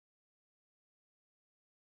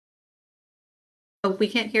 Oh, we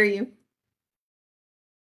can't hear you.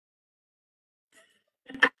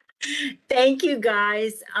 Thank you,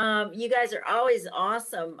 guys. You guys are always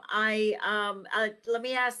awesome. Let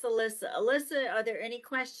me ask Alyssa. Alyssa, are there any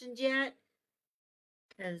questions yet?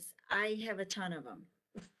 Because I have a ton of them.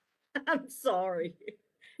 I'm sorry.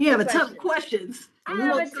 You have a ton of questions. I We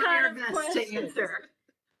have will a try ton our of best questions. to answer.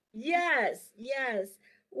 Yes, yes.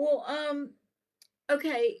 Well,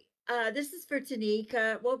 okay. This is for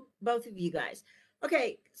Tanika. Well, both of you guys.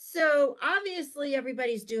 Okay, so obviously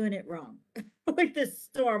everybody's doing it wrong with the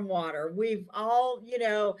stormwater. We've all,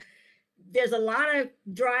 there's a lot of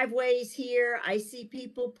driveways here. I see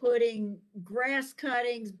people putting grass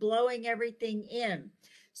cuttings, blowing everything in.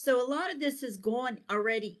 So a lot of this is going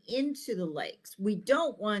already into the lakes. We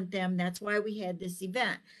don't want them. That's why we had this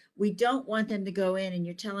event. We don't want them to go in, and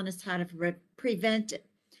you're telling us how to prevent it.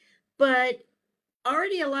 But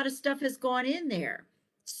already a lot of stuff has gone in there.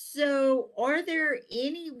 So are there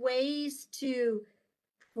any ways to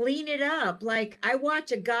clean it up? Like I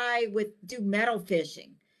watch a guy do metal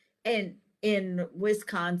fishing in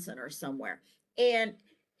Wisconsin or somewhere, and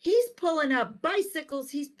he's pulling up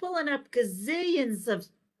bicycles, he's pulling up gazillions of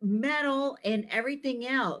metal and everything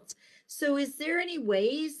else. So is there any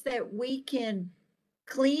ways that we can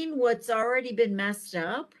clean what's already been messed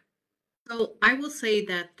up? So I will say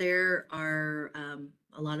that there are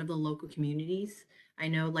a lot of the local communities. I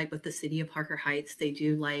know, like with the city of Parker Heights, they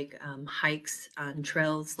do like hikes on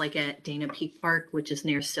trails, like at Dana Peak Park, which is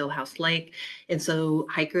near Stillhouse Lake. And so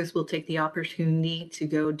hikers will take the opportunity to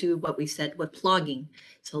go do what we said with plugging.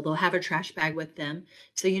 So they'll have a trash bag with them.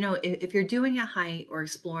 So, you know, if you're doing a hike or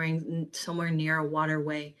exploring somewhere near a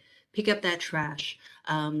waterway, pick up that trash.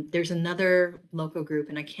 There's another local group,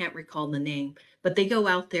 and I can't recall the name, but they go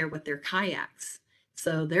out there with their kayaks.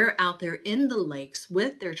 So they're out there in the lakes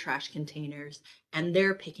with their trash containers and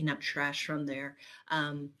they're picking up trash from there.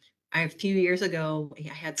 A few years ago, I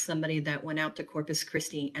had somebody that went out to Corpus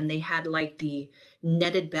Christi and they had like the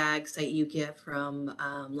netted bags that you get from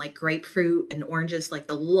like grapefruit and oranges, like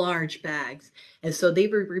the large bags. And so they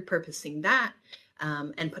were repurposing that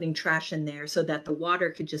and putting trash in there so that the water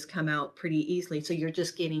could just come out pretty easily. So you're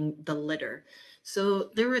just getting the litter. So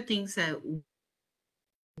there were things that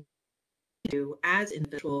do as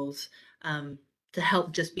individuals to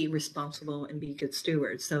help just be responsible and be good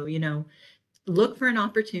stewards. So, you know, look for an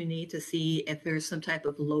opportunity to see if there's some type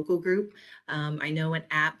of local group. I know an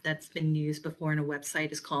app that's been used before on a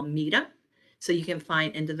website is called Meetup. So you can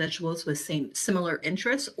find individuals with similar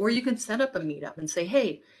interests, or you can set up a meetup and say,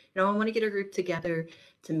 hey, you know, I want to get a group together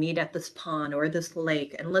to meet at this pond or this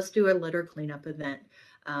lake, and let's do a litter cleanup event.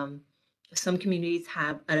 Some communities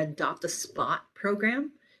have an Adopt a Spot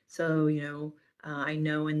program. So, you know, I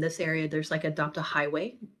know in this area there's like Adopt a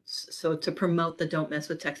Highway. So to promote the Don't Mess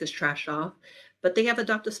with Texas Trash Off. But they have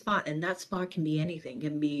Adopt a Spot, and that spot can be anything. It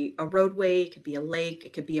can be a roadway, it could be a lake,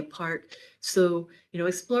 it could be a park. So, you know,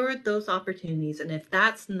 explore those opportunities. And if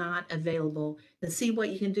that's not available, then see what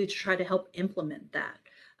you can do to try to help implement that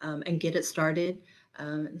and get it started.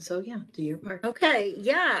 And so, yeah, do your part. Okay,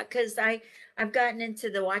 yeah, because I've gotten into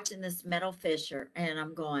the watching this metal fisher, and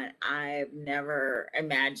I'm going, I've never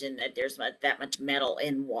imagined that there's that much metal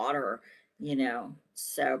in water, you know.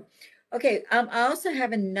 So, okay, I also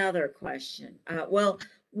have another question. Well,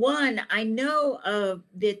 one, I know of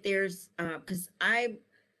that there's because I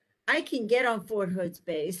can get on Fort Hood's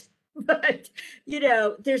base, but you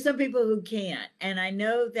know, there's some people who can't. And I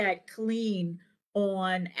know that Clean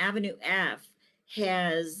on Avenue F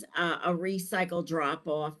has a recycle drop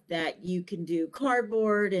off that you can do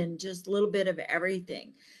cardboard and just a little bit of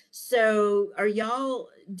everything. So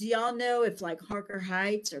do y'all know if like Harker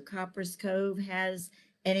Heights or Coppers Cove has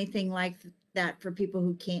anything like that for people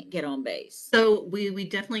who can't get on base? So we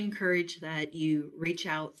definitely encourage that you reach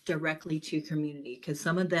out directly to community because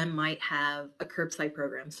some of them might have a curbside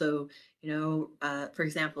program. So, you know, for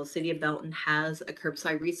example, City of Belton has a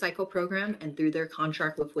curbside recycle program, and through their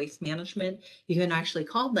contract with Waste Management, you can actually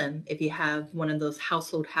call them if you have one of those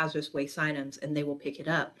household hazardous waste items, and they will pick it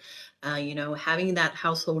up. You know, having that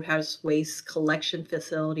household hazardous waste collection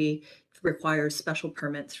facility requires special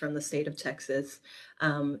permits from the state of Texas.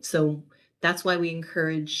 So that's why we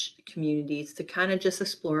encourage communities to kind of just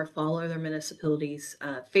explore, follow their municipalities'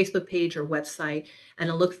 Facebook page or website, and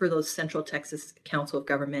to look for those Central Texas Council of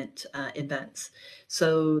Government events.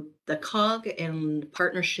 So the COG, in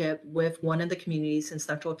partnership with one of the communities in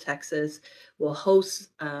Central Texas, will host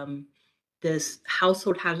this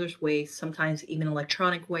household hazardous waste, sometimes even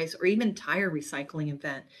electronic waste, or even tire recycling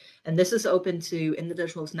event. And this is open to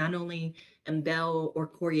individuals not only in Bell or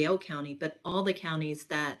Coryell County, but all the counties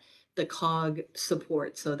that the COG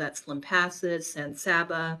support. So that's Lampasas, San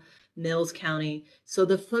Saba, Mills County. So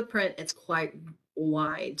the footprint is quite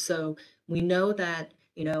wide. So we know that,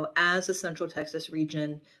 you know, as a Central Texas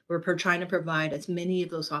region, we're trying to provide as many of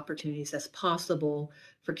those opportunities as possible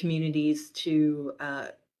for communities to,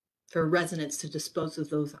 for residents to dispose of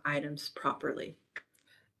those items properly.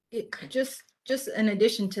 It just in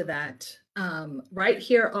addition to that, right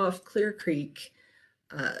here off Clear Creek,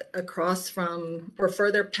 across from or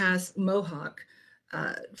further past Mohawk,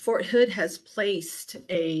 Fort Hood has placed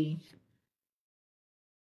a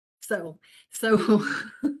so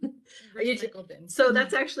Recycle bin. So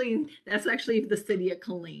that's actually the city of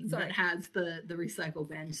Killeen Sorry. that has the recycle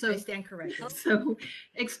bin. I So stand corrected. so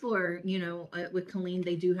explore, you know, with Killeen,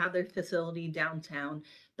 they do have their facility downtown,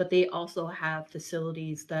 but they also have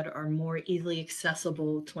facilities that are more easily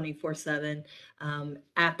accessible 24/7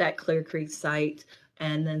 at that Clear Creek site.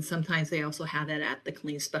 And then sometimes they also have it at the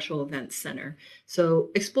Killeen Special Events Center. So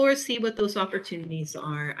explore, see what those opportunities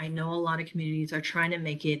are. I know a lot of communities are trying to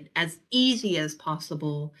make it as easy as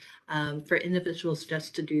possible for individuals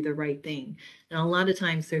just to do the right thing. And a lot of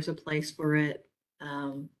times there's a place for it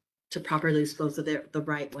to properly dispose of it the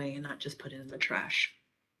right way and not just put it in the trash.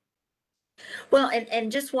 Well,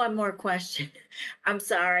 and just one more question. I'm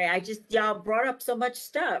sorry, y'all brought up so much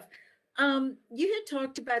stuff. You had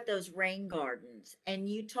talked about those rain gardens and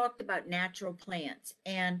you talked about natural plants.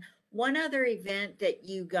 And one other event that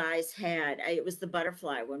you guys had, it was the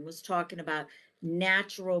butterfly one, was talking about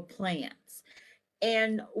natural plants.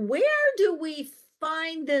 And where do we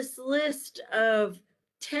find this list of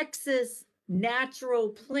Texas natural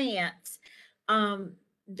plants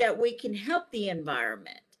that we can help the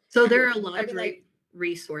environment? So there are a lot I of mean, great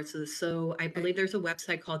resources. So I believe there's a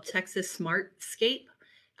website called Texas Smartscape.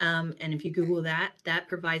 And if you Google that, that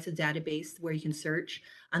provides a database where you can search.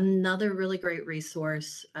 Another really great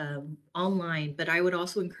resource online, but I would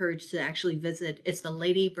also encourage to actually visit, it's the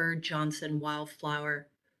Lady Bird Johnson Wildflower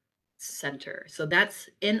Center. So that's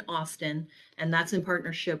in Austin, and that's in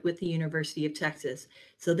partnership with the University of Texas.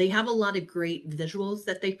 So they have a lot of great visuals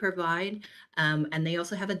that they provide, and they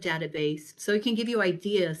also have a database. So it can give you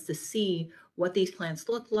ideas to see what these plants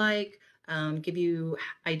look like, give you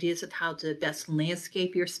ideas of how to best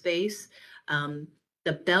landscape your space.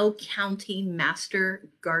 The Bell County Master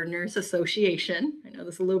Gardeners Association, I know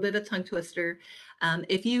this is a little bit of a tongue twister.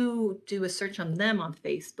 If you do a search on them on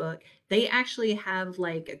Facebook, they actually have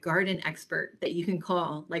like a garden expert that you can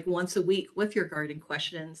call like once a week with your garden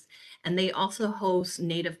questions. And they also host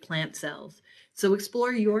native plant sales. So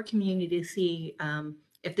explore your community to see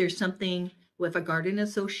if there's something with a garden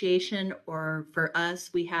association, or for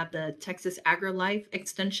us, we have the Texas AgriLife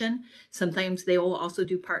Extension. Sometimes they will also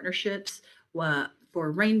do partnerships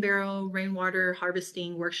for rain barrel, rainwater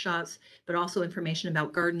harvesting workshops, but also information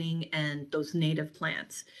about gardening and those native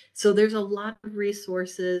plants. So there's a lot of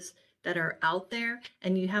resources that are out there,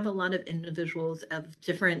 and you have a lot of individuals of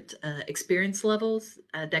different experience levels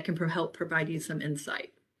that can help provide you some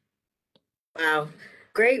insight. wow,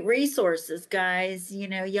 great resources, guys. You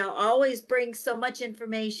know, y'all always bring so much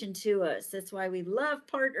information to us. That's why we love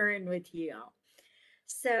partnering with y'all.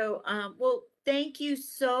 So, well, thank you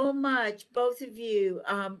so much, both of you,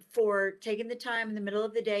 for taking the time in the middle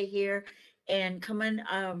of the day here and coming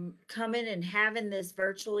and having this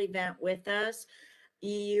virtual event with us.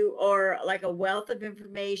 You are like a wealth of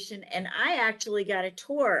information, and I actually got a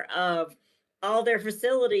tour of all their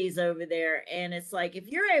facilities over there. And it's like, if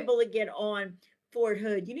you're able to get on Fort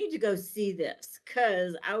Hood, you need to go see this,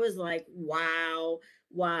 because I was like, wow,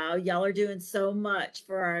 wow, y'all are doing so much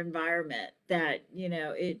for our environment that, you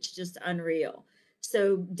know, it's just unreal.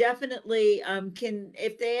 So definitely can,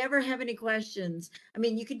 if they ever have any questions, I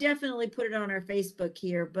mean, you could definitely put it on our Facebook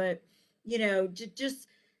here, but you know, just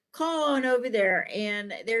call on over there.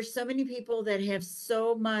 And there's so many people that have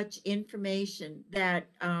so much information that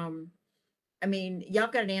I mean, y'all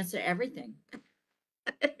got an answer to everything.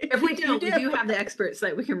 If we You don't, we do have the experts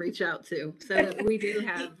that we can reach out to. So we do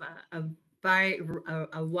have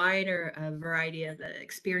a wider variety of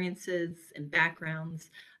experiences and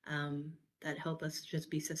backgrounds that help us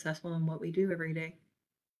just be successful in what we do every day.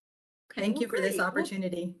 Thank Well, you for this great. Well,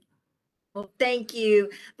 opportunity. well, thank you.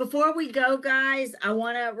 Before we go, guys, I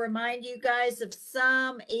want to remind you guys of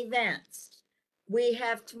some events. We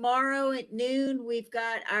have tomorrow at noon, we've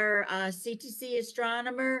got our CTC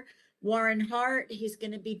astronomer, Warren Hart. He's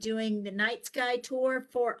going to be doing the night sky tour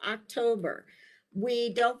for October.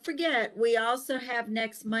 We don't forget, we also have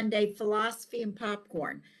next Monday philosophy and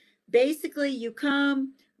popcorn. Basically, you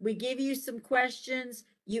come, we give you some questions,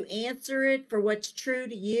 you answer it for what's true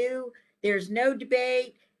to you. There's no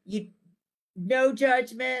debate. You no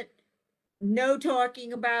judgment, no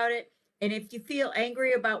talking about it. And if you feel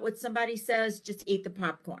angry about what somebody says, just eat the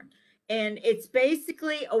popcorn. And it's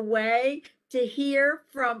basically a way to hear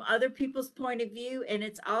from other people's point of view. And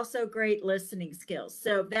it's also great listening skills.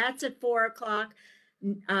 So that's at 4 o'clock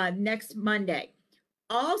next Monday.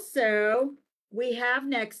 Also, we have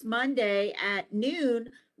next Monday at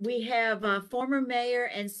noon, we have former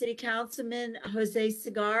mayor and city councilman Jose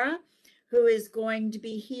Segarra, who is going to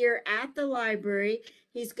be here at the library.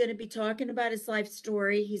 He's going to be talking about his life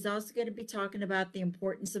story. He's also going to be talking about the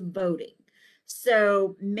importance of voting.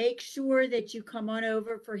 So make sure that you come on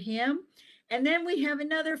over for him. And then we have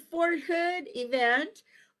another Fort Hood event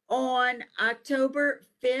on October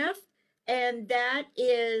 5th, and that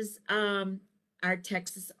is our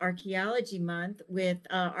Texas Archaeology Month with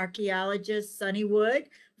archaeologist Sonny Wood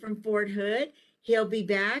from Fort Hood. He'll be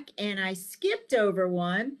back, and I skipped over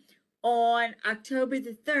one. On October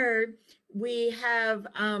the 3rd, we have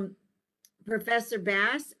Professor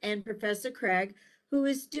Bass and Professor Craig, who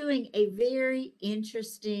is doing a very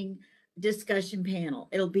interesting discussion panel.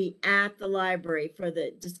 It'll be at the library for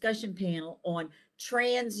the discussion panel on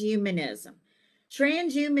transhumanism.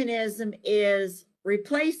 Transhumanism is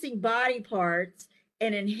replacing body parts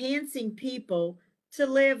and enhancing people to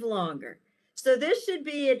live longer. So this should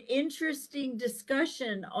be an interesting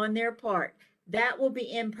discussion on their part. That will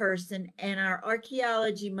be in person, and our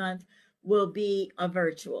archaeology month will be a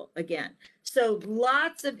virtual again. So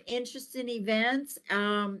lots of interesting events.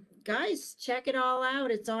 Guys, check it all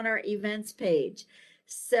out. It's on our events page.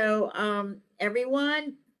 So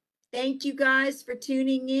everyone, thank you guys for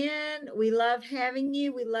tuning in. We love having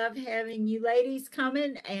you. We love having you ladies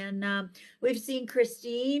coming. And we've seen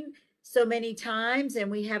Christine so many times,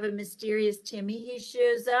 and we have a mysterious Timmy. He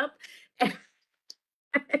shows up.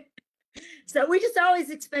 So we just always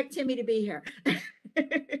expect Timmy to be here.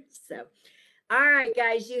 So, all right,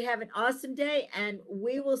 guys, you have an awesome day, and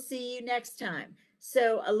we will see you next time.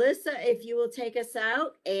 So, Alyssa, if you will take us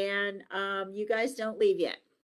out, and you guys don't leave yet.